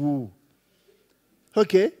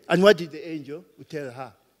 Okay, and what did the angel tell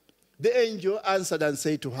her? The angel answered and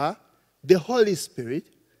said to her, the Holy Spirit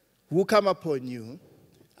will come upon you,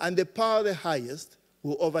 and the power of the highest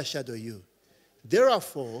will overshadow you.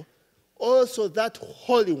 Therefore, also that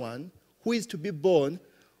Holy One who is to be born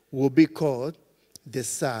will be called the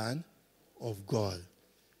Son of God.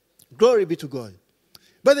 Glory be to God.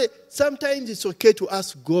 But sometimes it's okay to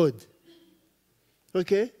ask God.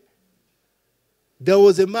 Okay? There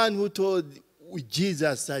was a man who told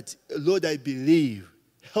Jesus that, Lord, I believe.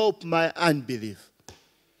 Help my unbelief.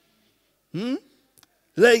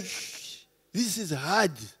 Like, this is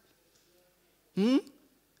hard.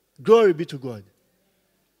 Glory be to God.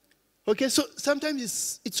 Okay, so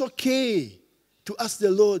sometimes it's okay to ask the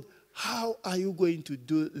Lord, how are you going to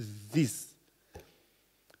do this?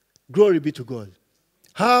 Glory be to God.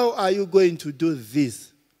 How are you going to do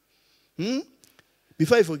this?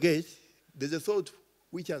 Before I forget, there's a thought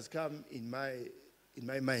which has come in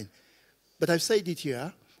my mind. But I've said it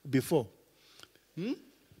here before.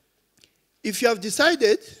 If you have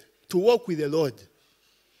decided to walk with the Lord,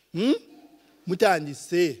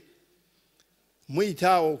 mutandise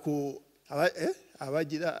muyitawo ku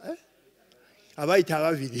abagira abayita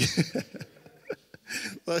ababiri.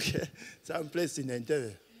 Okay, some place in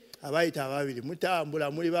Entebbe. Abayita ababiri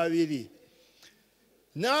mutambula muli babiri.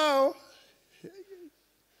 Now,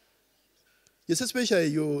 yes, especially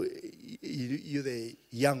you the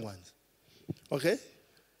young ones. Okay?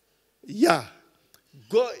 Yeah.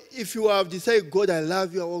 God, if you have decided, God, I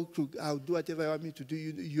love you, I'll do whatever you want me to do,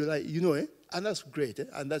 you like, and that's great,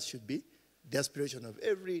 and that should be the aspiration of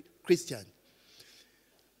every Christian.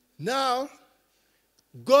 Now,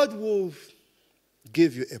 God will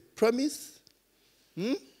give you a promise.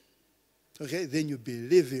 Okay, then you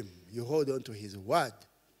believe him. You hold on to his word.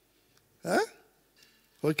 Huh?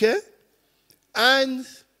 Okay? And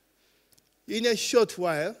in a short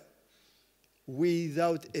while,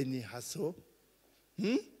 without any hassle,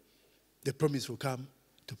 the promise will come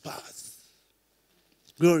to pass.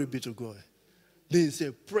 Glory be to God. Then you say,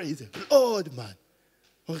 praise the Lord, man.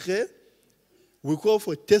 Okay? We call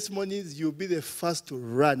for testimonies. You'll be the first to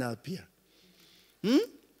run up here.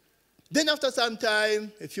 Then after some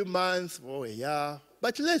time, a few months or a year,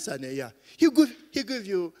 but less than a year, he give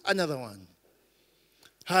you another one.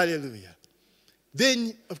 Hallelujah.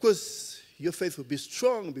 Then, of course, your faith will be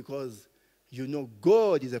strong because you know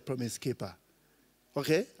God is a promise keeper.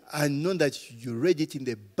 Okay? And know that you read it in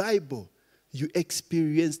the Bible. You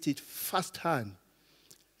experienced it firsthand.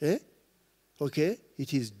 Eh? Okay?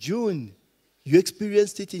 It is June. You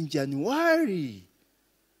experienced it in January.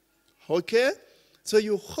 Okay? So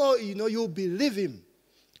you believe him.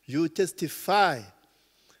 You testify.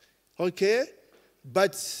 Okay?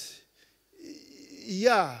 But,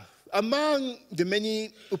 yeah, among the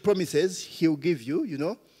many promises he'll give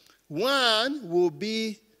you, one will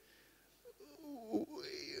be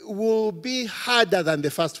harder than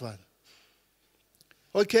the first one.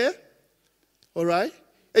 Okay? All right?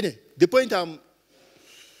 Anyway, the point I'm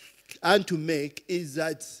trying to make is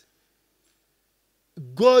that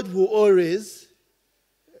God will always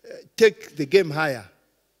take the game higher.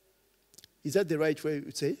 Is that the right way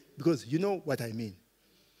to say? Because you know what I mean.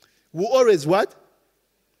 Will always what?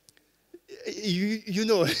 You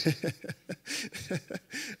know.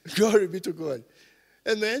 Glory be to God.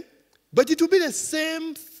 Amen. But it will be the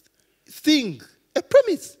same thing. A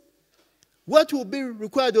promise. What will be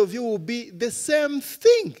required of you will be the same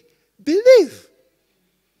thing. Believe.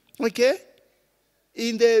 Okay?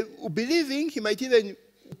 In the believing, he might even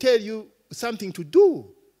tell you something to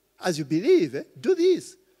do. As you believe, do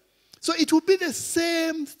this. So it will be the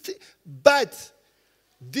same thing. But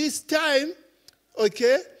this time,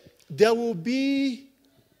 okay, there will be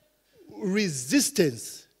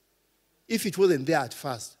resistance if it wasn't there at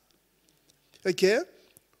first. Okay?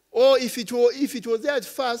 Or if it was there at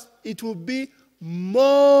first, it will be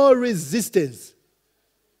more resistance.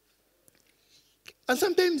 And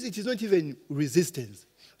sometimes it is not even resistance.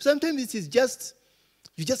 Sometimes it is just,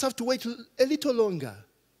 you just have to wait a little longer.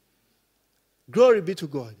 Glory be to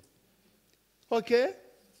God. Okay?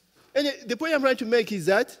 And the point I'm trying to make is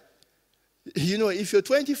that, if you're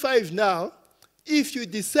 25 now, if you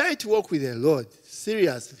decide to walk with the Lord,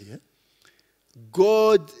 seriously,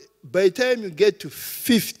 God, by the time you get to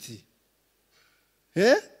 50,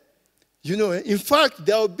 in fact,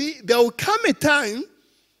 there will come a time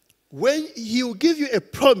when he will give you a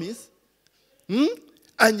promise,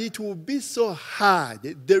 and it will be so hard.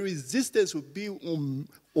 The resistance will be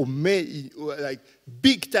like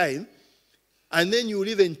big time. And then you will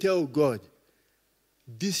even tell God,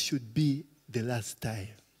 this should be the last time.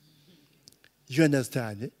 You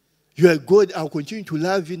understand? You are God, I'll continue to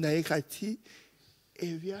love you, Naekati.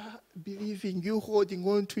 If you are believing, you holding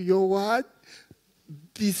on to your word,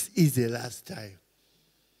 this is the last time.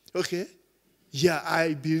 Okay? Yeah,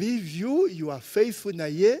 I believe you. You are faithful,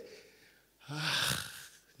 Naye.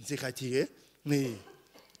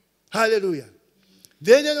 Hallelujah.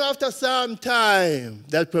 Then after some time,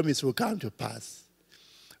 that promise will come to pass.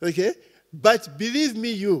 Okay? But believe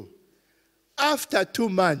me, after 2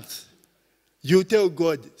 months, you tell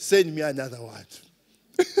God, send me another one.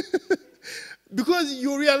 Because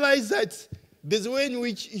you realize that there's a way in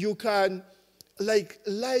which you can,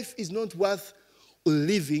 life is not worth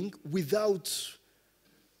living without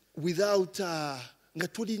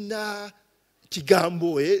ngatulina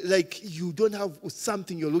kigambo, like you don't have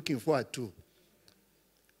something you're looking forward to.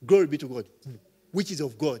 Glory be to God, which is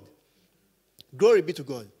of God. Glory be to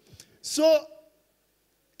God. So,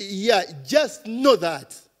 yeah, just know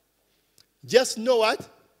that. Just know what?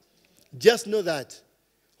 Just know that.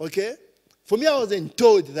 Okay? For me, I wasn't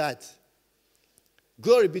told that.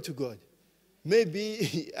 Glory be to God.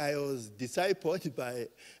 Maybe I was discipled by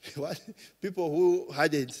people who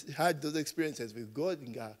hadn't had those experiences with God.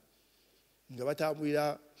 Or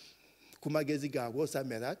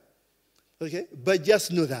something like that. Okay? But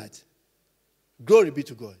just know that. Glory be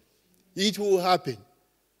to God. It will happen.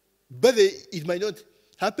 But it might not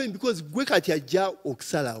happen because gwekati ajja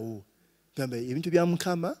okusalawo. Gamba ebintu bya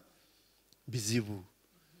Mukama bizibu.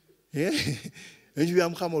 Ebintu bya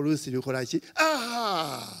Mukama oluusi bikola ki?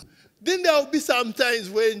 Then there will be some times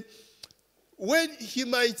when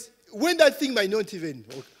that thing might not even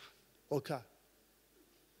occur.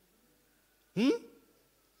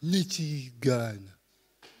 Nichigana.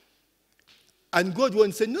 And God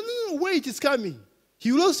won't say, no, wait, it's coming.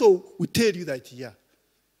 He will also tell you that, yeah,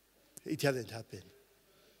 it hasn't happened.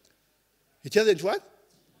 It hasn't what?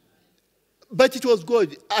 But it was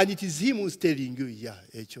God, and it is him who's telling you, yeah,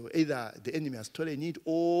 either the enemy has stolen it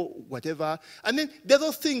or whatever. And then there are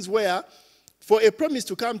those things where, for a promise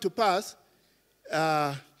to come to pass,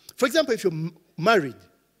 for example, if you're married,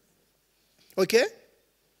 okay,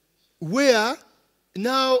 where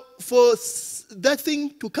now for that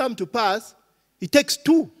thing to come to pass, it takes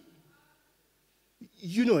two.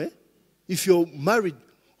 if you're married,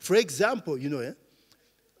 for example,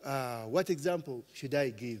 what example should I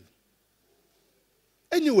give?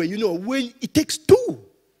 Anyway, when it takes two.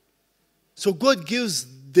 So God gives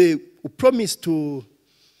the promise to,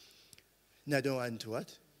 and I don't want to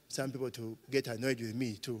what? Some people to get annoyed with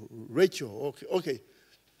me, to Rachel, okay.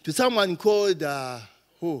 To someone called,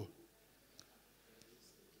 who?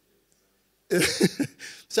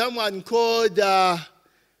 Someone called,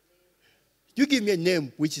 you give me a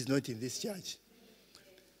name which is not in this church.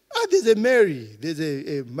 There's a Mary, there's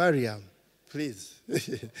a Mariam, please.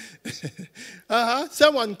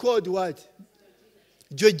 Someone called what?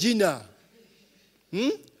 Georgina.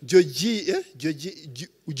 Georgina.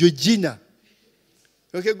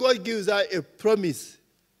 Okay, God gives her a promise.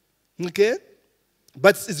 Okay?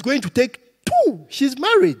 But it's going to take two. She's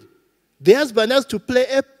married. The husband has to play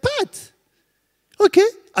a part. Okay?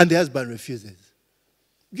 And the husband refuses.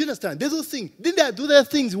 You understand? There's those things. Then there are other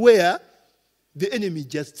things where the enemy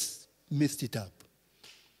just messed it up.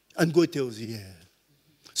 And God tells you, yeah.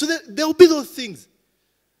 So there will be those things.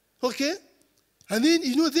 Okay? And then,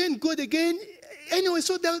 then God again. Anyway,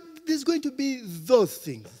 so there's going to be those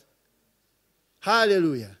things.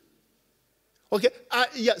 Hallelujah. Okay?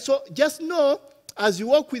 So just know, as you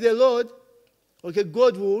walk with the Lord, okay,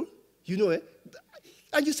 God will,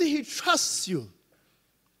 and you see, He trusts you.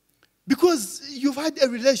 Because you've had a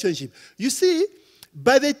relationship. You see,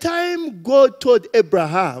 by the time God told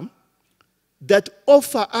Abraham that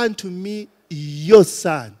offer unto me your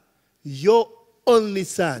son, your only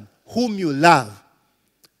son, whom you love.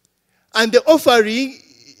 And the offering,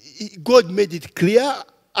 God made it clear,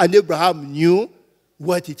 and Abraham knew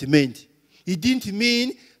what it meant. It didn't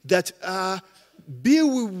mean that be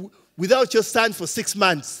without your son for 6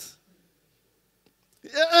 months.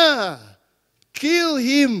 Kill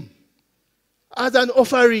him as an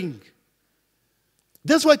offering.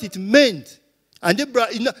 That's what it meant. And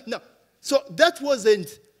Abraham, so that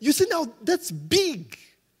wasn't, you see now, that's big.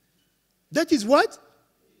 That is what?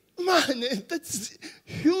 Man, that's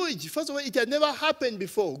huge. First of all, it had never happened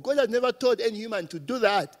before. God had never told any human to do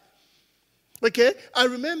that. Okay?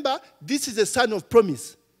 And remember, this is a son of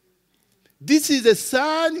promise. This is a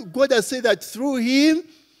son, God has said that through him,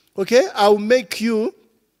 okay, I'll make you,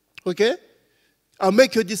 okay, I'll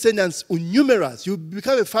make your descendants numerous. You'll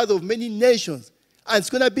become a father of many nations. And it's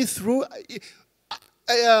going to be through,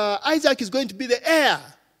 Isaac is going to be the heir.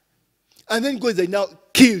 And then God said, now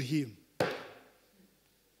kill him.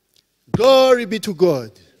 Glory be to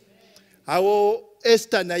God. Awo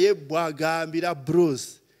Esther naye bwagambira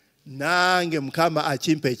Bruce nange mukama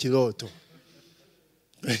achimpa ekiroto.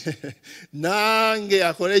 Nange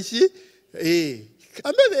akolechi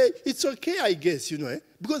I mean, it's okay, I guess,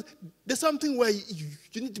 because there's something where you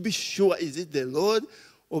need to be sure, is it the Lord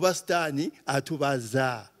Obastani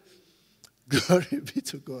atubaza? Glory be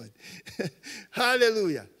to God.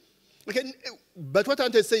 Hallelujah. Okay, but what I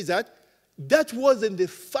want to say is that wasn't the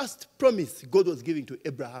first promise God was giving to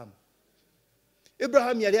Abraham.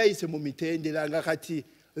 Abraham yali ayise mu mitendera nga kati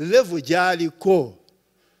level gyaliko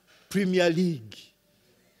Premier League.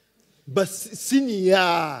 But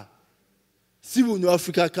senior, si buno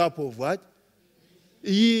Africa Cup of what?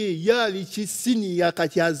 Yali chi senior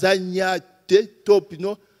kati azanya top,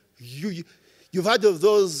 You've heard of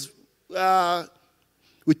those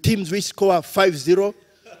with teams which score 5-0?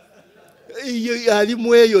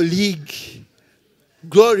 Your league.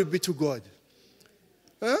 Glory be to God.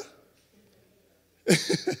 Huh?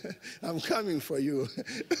 I'm coming for you.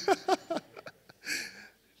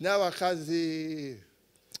 Now,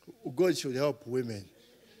 God should help women.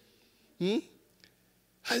 You're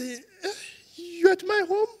at my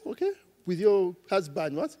home, okay, with your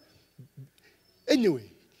husband, what?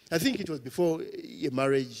 Anyway, I think it was before a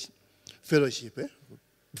marriage fellowship,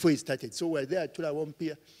 before it started. So we're there at one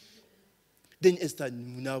pier. Then Esther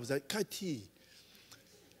now was like, Kati,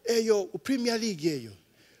 eyo, Premier League, eyo.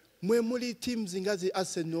 Mwemuli teams in Gazi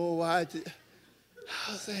Arsenal, what?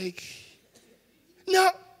 I was like,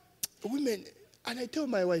 now, women, and I tell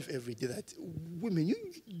my wife every day that, women,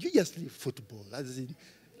 you just leave football. As in,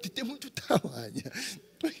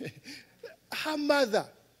 okay. Her mother,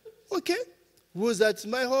 okay, was at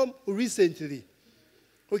my home recently.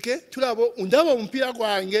 Okay? Tulabo, undaba mpira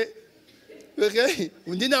kwange. Okay?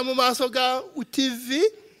 Undina mu maaso ga TV,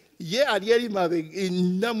 ye aliyeri mabe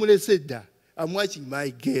namuleseda. I'm watching my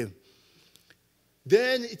game.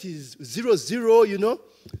 Then it is 0-0,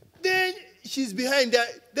 Then she's behind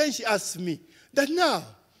that. Then she asks me that now,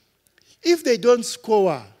 if they don't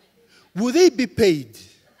score, will they be paid?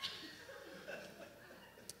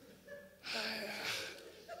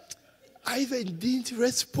 I even didn't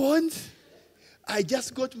respond. I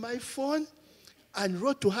just got my phone and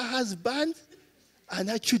wrote to her husband and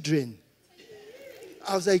her children.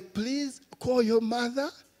 I was like, please call your mother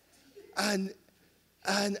and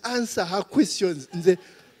answer her questions. And say,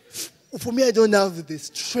 for me, I don't have the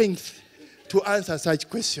strength to answer such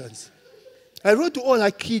questions. I wrote to all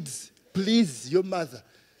her kids, please, your mother,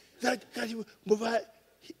 that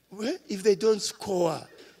if they don't score,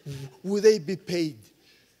 will they be paid?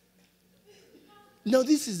 Now,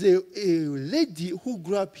 this is a lady who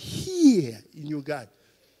grew up here in Uganda.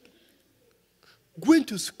 Going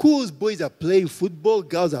to schools, boys are playing football,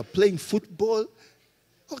 girls are playing football.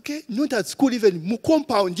 Okay, not at school even. Mu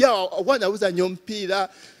compound, yeah, one was a nyompira,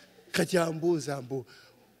 katiambuza mbu,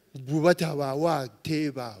 bubata wa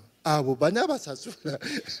teba, abo banaba sasula.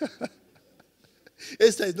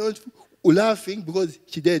 Esther is not laughing because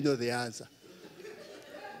she didn't know the answer.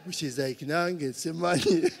 She's like, nange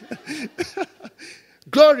semani.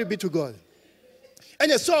 Glory be to God.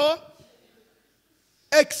 And so,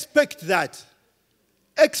 expect that.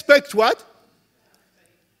 Expect what?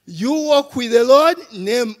 You walk with the Lord,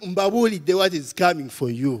 name Mbabuli, the what is coming for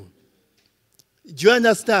you. Do you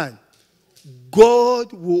understand?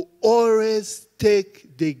 God will always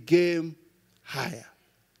take the game higher.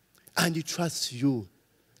 And he trusts you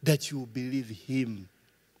that you believe him.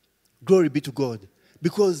 Glory be to God.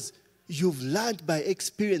 Because you've learned by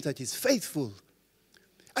experience that he's faithful.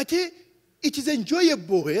 I tell you, it is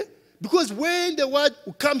enjoyable, because when the word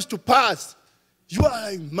comes to pass, you are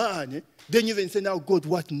like, man, then you even say, now, God,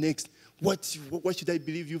 what next? What should I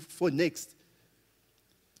believe you for next?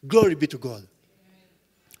 Glory be to God.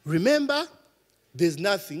 Remember, there's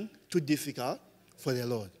nothing too difficult for the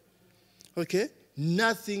Lord. Okay?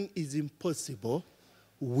 Nothing is impossible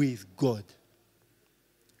with God.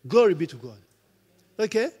 Glory be to God.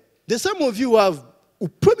 Okay? There's some of you who have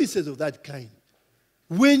promises of that kind.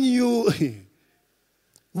 When you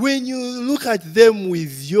look at them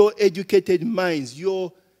with your educated minds,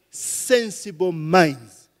 your sensible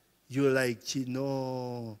minds, you're like, you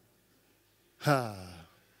know,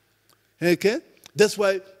 okay? That's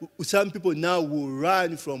why some people now will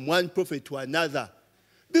run from one prophet to another.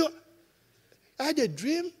 Because I had a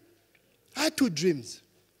dream. I had two dreams.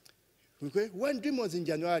 Okay? One dream was in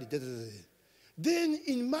January. Then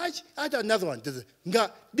in March, I had another one.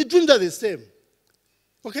 The dreams are the same.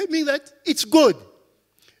 Okay? Meaning that it's good.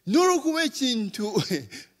 No waiting to.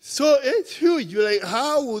 So it's huge. You're like,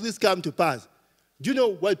 how will this come to pass? Do you know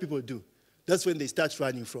what people do? That's when they start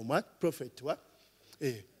running from what? Prophet to what?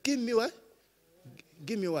 Give me what?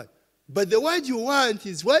 Give me what? But the word you want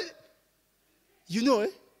is what? You know,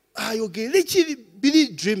 you get literally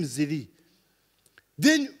believe dreams.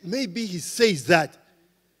 Then maybe he says that.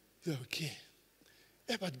 Okay.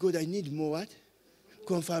 But God, I need more what?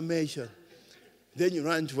 Confirmation. Then you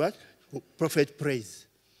run to what? Prophet praise.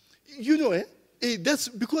 You know, that's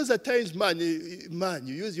because at times, man,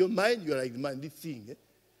 you use your mind, you're like, man, this thing,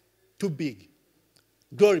 too big.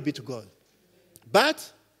 Glory be to God.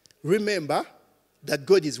 But remember that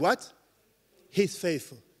God is what? He's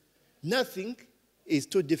faithful. Nothing is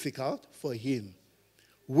too difficult for him.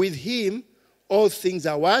 With him, all things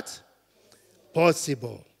are what?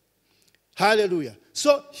 Possible. Hallelujah.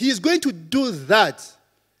 So he's going to do that.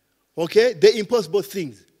 Okay? The impossible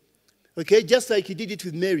things. Okay? Just like he did it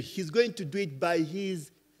with Mary. He's going to do it by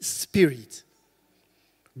his Spirit.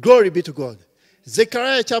 Glory be to God.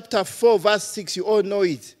 Zechariah chapter 4 verse 6. You all know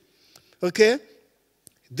it. Okay?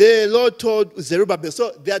 The Lord told Zerubbabel.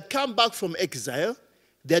 So they had come back from exile.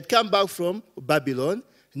 They had come back from Babylon.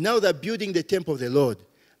 Now they're building the temple of the Lord.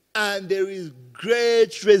 And there is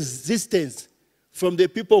great resistance from the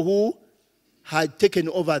people who had taken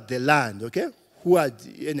over the land, okay? Who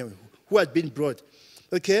had been brought,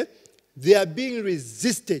 okay? They are being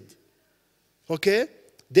resisted, okay?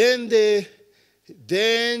 Then the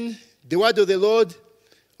word of the Lord,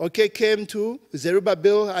 okay, came to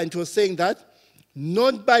Zerubbabel and was saying that,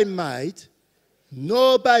 not by might,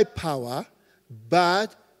 nor by power,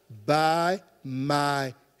 but by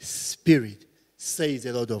my Spirit, says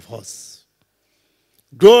the Lord of hosts.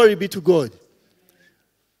 Glory be to God.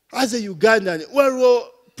 As a Ugandan, waliwo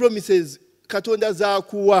promises katonda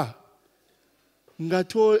zaakuwa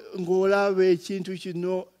ng'olaba ekintu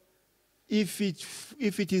kino if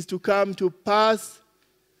it is to come to pass,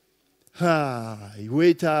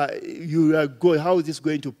 wait, you are going, how is this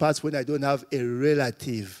going to pass when I don't have a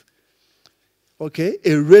relative? Okay,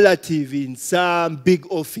 a relative in some big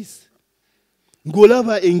office.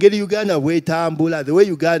 Ng'olaba engeri Uganda bwetambula, the way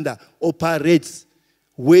Uganda operates,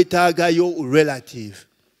 weetaaga your relative.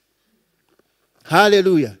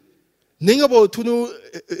 Hallelujah. Ninga bw'otunu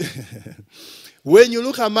When you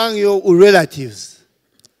look among your relatives,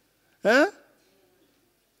 huh?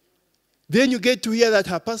 Then you get to hear that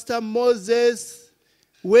her Pastor Moses,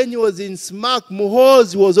 when he was in SMAC,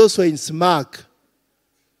 Muhozi was also in SMAC.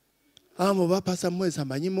 Oba Pastor Moses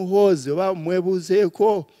amanyi Muhozi, oba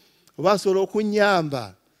mwebuzeeko, oba asobola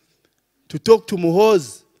okunyamba to talk to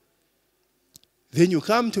Muhozi. Then you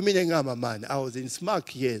come to me and say, man, I was in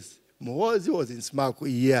SMAC, yes. Muhozi was in SMAC,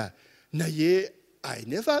 yeah. Naye, I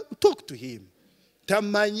never talked to him.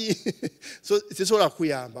 Tamanyi. So it's all a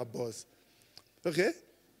kuyamba, boss. Okay?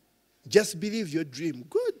 Just believe your dream.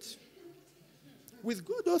 Good. With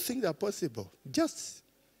God, all things are possible. Just,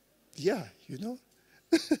 yeah, you know.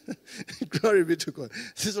 Glory be to God.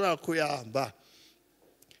 This is all a kuyamba.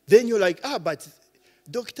 Then you're like, but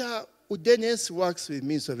Dr. Udenes works with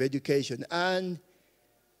Ministry of Education and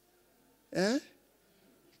Mrs.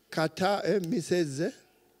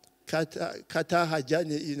 Kata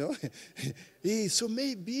Hajani, you know. So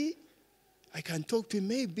maybe I can talk to him.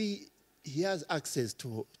 Maybe he has access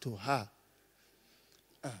to her.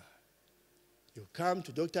 You come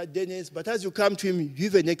to Dr. Dennis, but as you come to him, you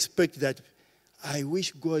even expect that I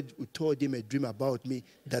wish God would told him a dream about me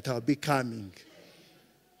that I'll be coming.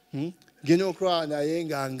 And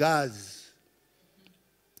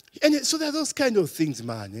so there are those kind of things,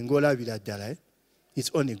 man.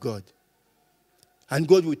 It's only God. And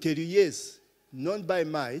God will tell you, yes, not by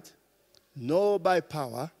might, nor by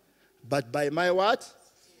power, but by my what?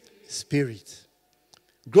 Spirit.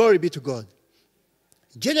 Glory be to God.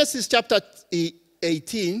 Genesis chapter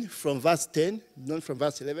 18 from verse 10, not from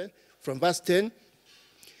verse 11, from verse 10.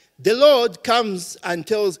 The Lord comes and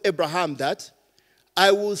tells Abraham that,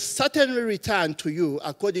 I will certainly return to you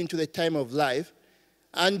according to the time of life,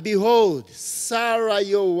 and behold, Sarah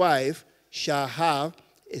your wife shall have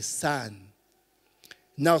a son.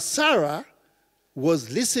 Now Sarah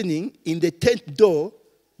was listening in the tent door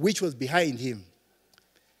which was behind him.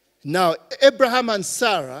 Now Abraham and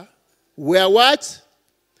Sarah were what?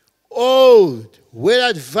 Old, well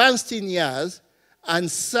advanced in years, and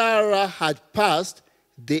Sarah had passed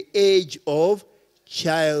the age of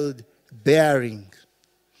childbearing.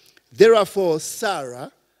 Therefore Sarah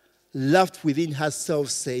laughed within herself,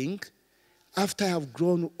 saying, after I have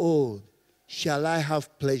grown old, shall I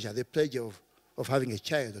have pleasure? The pleasure of having a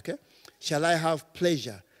child, okay? Shall I have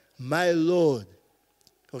pleasure? My Lord,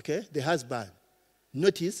 okay? The husband.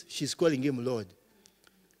 Notice she's calling him Lord.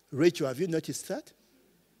 Rachel, have you noticed that?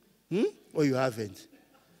 Or you haven't?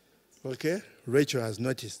 Okay? Rachel has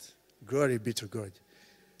noticed. Glory be to God.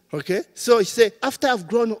 Okay? So she said, after I've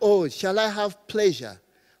grown old, shall I have pleasure?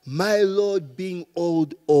 My Lord being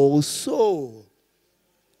old also.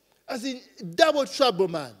 As in, double trouble,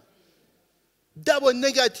 man. Double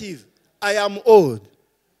negative. I am old.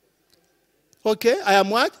 Okay? I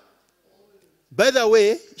am what? By the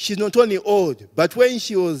way, she's not only old, but when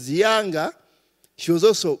she was younger, she was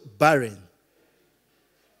also barren.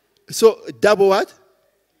 So, double what?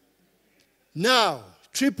 Now,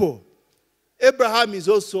 triple. Abraham is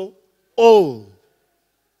also old.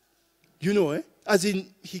 You know, as in,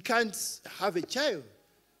 he can't have a child.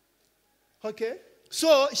 Okay?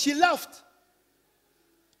 So, she laughed.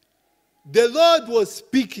 The Lord was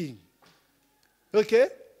speaking. Okay?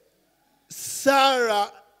 Sarah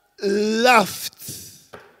laughed.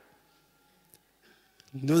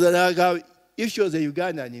 If she was a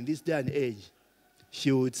Ugandan in this day and age, she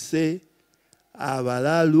would say,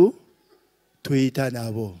 Abalalu tuita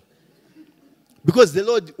nabo. Because the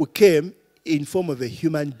Lord came in form of a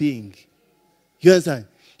human being. You understand?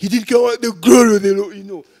 He didn't care about the glory of the Lord, you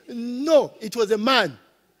know. No, it was a man.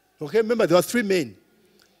 Okay, remember there were 3 men.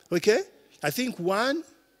 Okay? I think one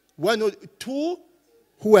or two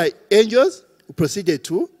who were angels who proceeded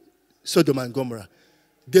to Sodom and Gomorrah.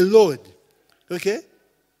 The Lord, okay,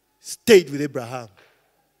 stayed with Abraham.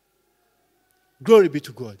 Glory be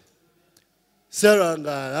to God. Sarah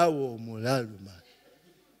ngalawo mulalu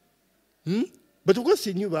man. But of course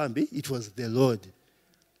she knew Bambi, it was the Lord.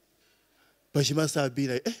 But she must have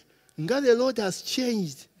been like, God, the Lord has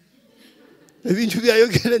changed. The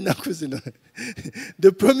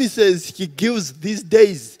promises he gives these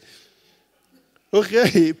days. Okay,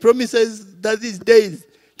 he promises that these days.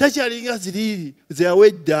 They are way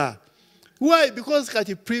there. Why? Because at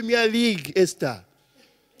the Premier League, Esther.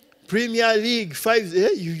 Premier League, 5,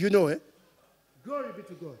 you know, eh? Glory be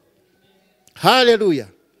to God. Hallelujah.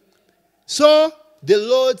 So, the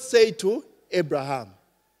Lord said to Abraham,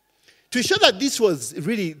 to show that this was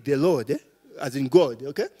really the Lord, as in God,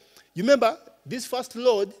 okay? You remember, this first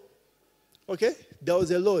Lord, okay, there was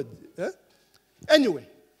a Lord. Anyway,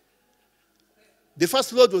 the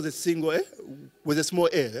first Lord was a single, was a small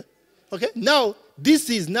a. Okay? Now, this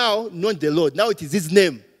is now not the Lord. Now it is his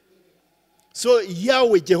name. So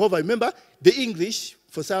Yahweh, Jehovah, remember, the English,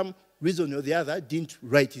 for some reason or the other, didn't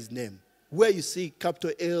write his name. Where you see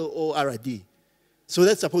capital L-O-R-D. So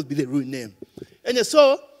that's supposed to be the real name. And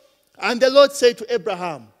so, and the Lord said to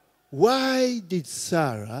Abraham, why did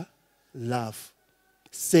Sarah laugh,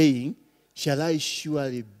 saying, shall I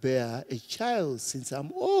surely bear a child since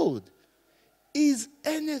I'm old? Is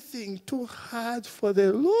anything too hard for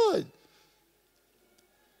the Lord?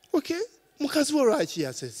 Okay? Mukazi wo lwaki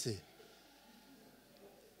yasese?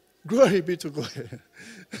 Glory be to God.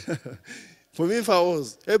 For me, if I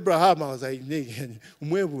was Abraham, I was like,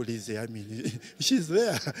 I mean, she's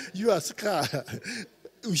there. You ask her.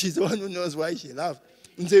 She's the one who knows why she laughed.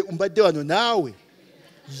 Nze umbadde wano naawe.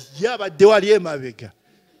 Yabadde wali emabega.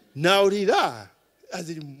 Nawulira. As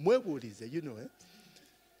in mwebuulize, you know.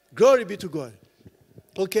 Glory be to God.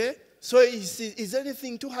 Okay? So is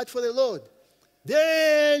anything too hard for the Lord?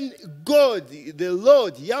 Then God, the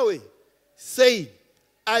Lord, Yahweh, said,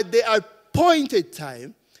 at the appointed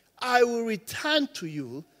time, I will return to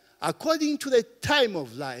you according to the time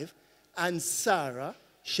of life, and Sarah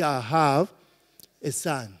shall have a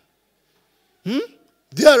son.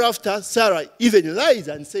 Thereafter, Sarah even lies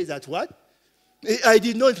and says that what? I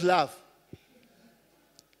did not laugh.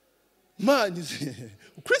 Man,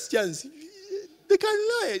 Christians, they can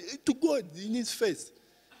lie to God in his face.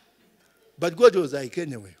 But God was like,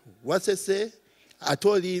 anyway, what's it say? I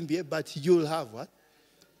told him, yeah, but you'll have what?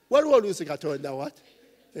 What will you say, Katonda, what?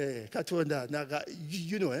 Katonda, Naga,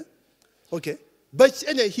 you know, eh? Okay. But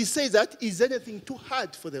anyway, he says that, is anything too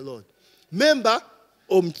hard for the Lord? Remember,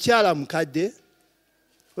 Omchala Mkade,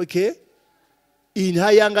 okay? In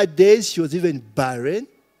her younger days, she was even barren.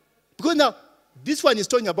 Because now, this one is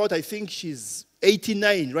talking about, I think she's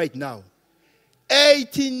 89 right now.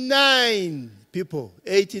 89 people,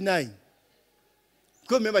 89.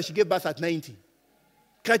 Because remember, she gave birth at 90.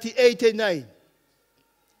 Kati 89.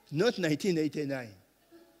 Not 1989.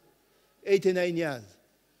 89 years.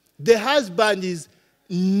 The husband is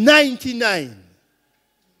 99.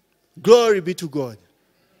 Glory be to God.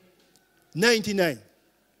 99.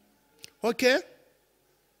 Okay?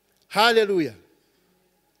 Hallelujah.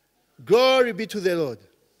 Glory be to the Lord.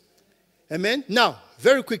 Amen. Now,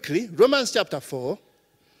 very quickly, Romans chapter 4.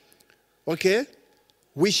 Okay?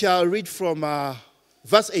 We shall read from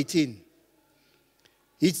verse 18.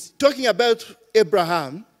 It's talking about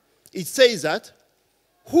Abraham. It says that,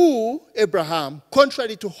 who, Abraham,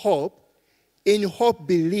 contrary to hope, in hope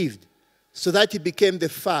believed, so that he became the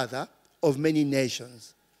father of many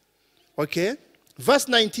nations. Okay? Verse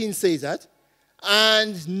 19 says that,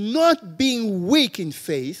 and not being weak in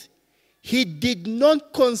faith, he did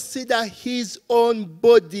not consider his own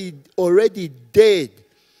body already dead,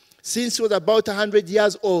 since he was about 100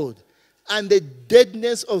 years old, and the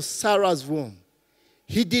deadness of Sarah's womb.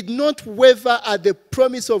 He did not waver at the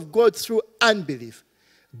promise of God through unbelief,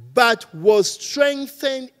 but was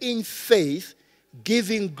strengthened in faith,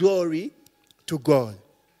 giving glory to God.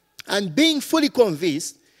 And being fully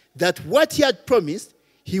convinced that what he had promised,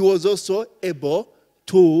 he was also able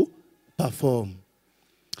to perform.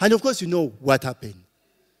 And of course, you know what happened.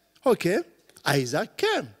 Okay, Isaac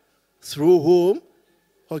came, through whom,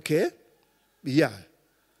 okay, yeah,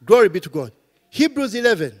 glory be to God. Hebrews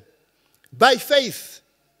 11, by faith,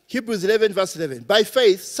 Hebrews 11 verse 11, by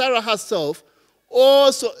faith, Sarah herself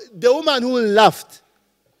also, the woman who laughed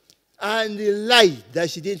and lied that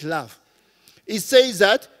she didn't laugh, it says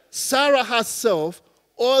that Sarah herself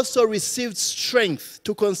also received strength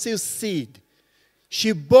to conceive seed.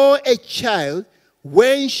 She bore a child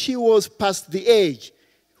when she was past the age.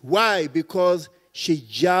 Why? Because she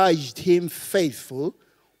judged him faithful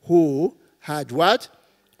who had what?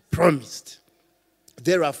 Promised.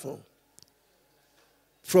 Therefore,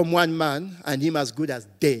 from one man, and him as good as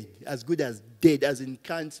dead, as in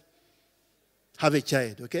can't have a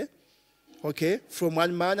child, okay? Okay, from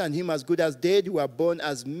one man, and him as good as dead, who are born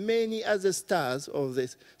as many as the stars of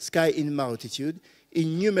the sky in multitude,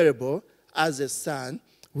 innumerable as the sun,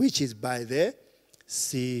 which is by the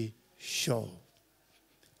seashore.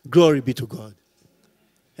 Glory be to God.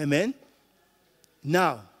 Amen?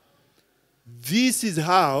 Now, this is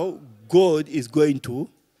how God is going to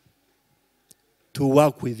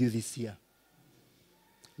work with you this year.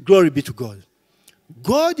 Glory be to God.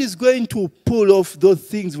 God is going to pull off those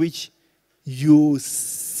things which you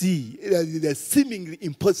see, they're seemingly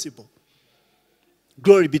impossible.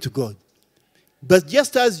 Glory be to God. But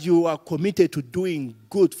just as you are committed to doing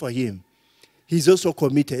good for him, he's also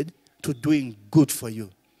committed to doing good for you.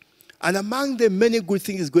 And among the many good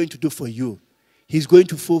things he's going to do for you, he's going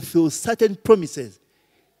to fulfill certain promises.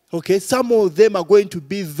 Okay, some of them are going to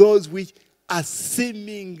be those which are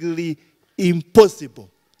seemingly impossible,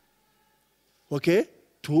 okay,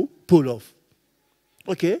 to pull off.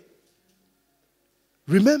 Okay?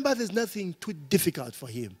 Remember, there's nothing too difficult for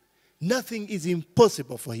him. Nothing is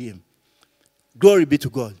impossible for him. Glory be to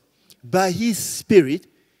God. By his Spirit,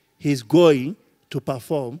 he's going to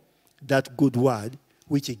perform that good word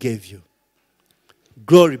which he gave you.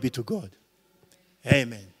 Glory be to God.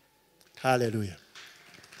 Amen. Hallelujah.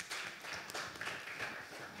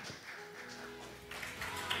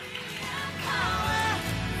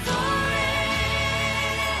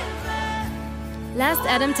 Last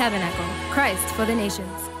Adam Tabernacle, Christ for the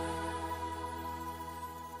Nations.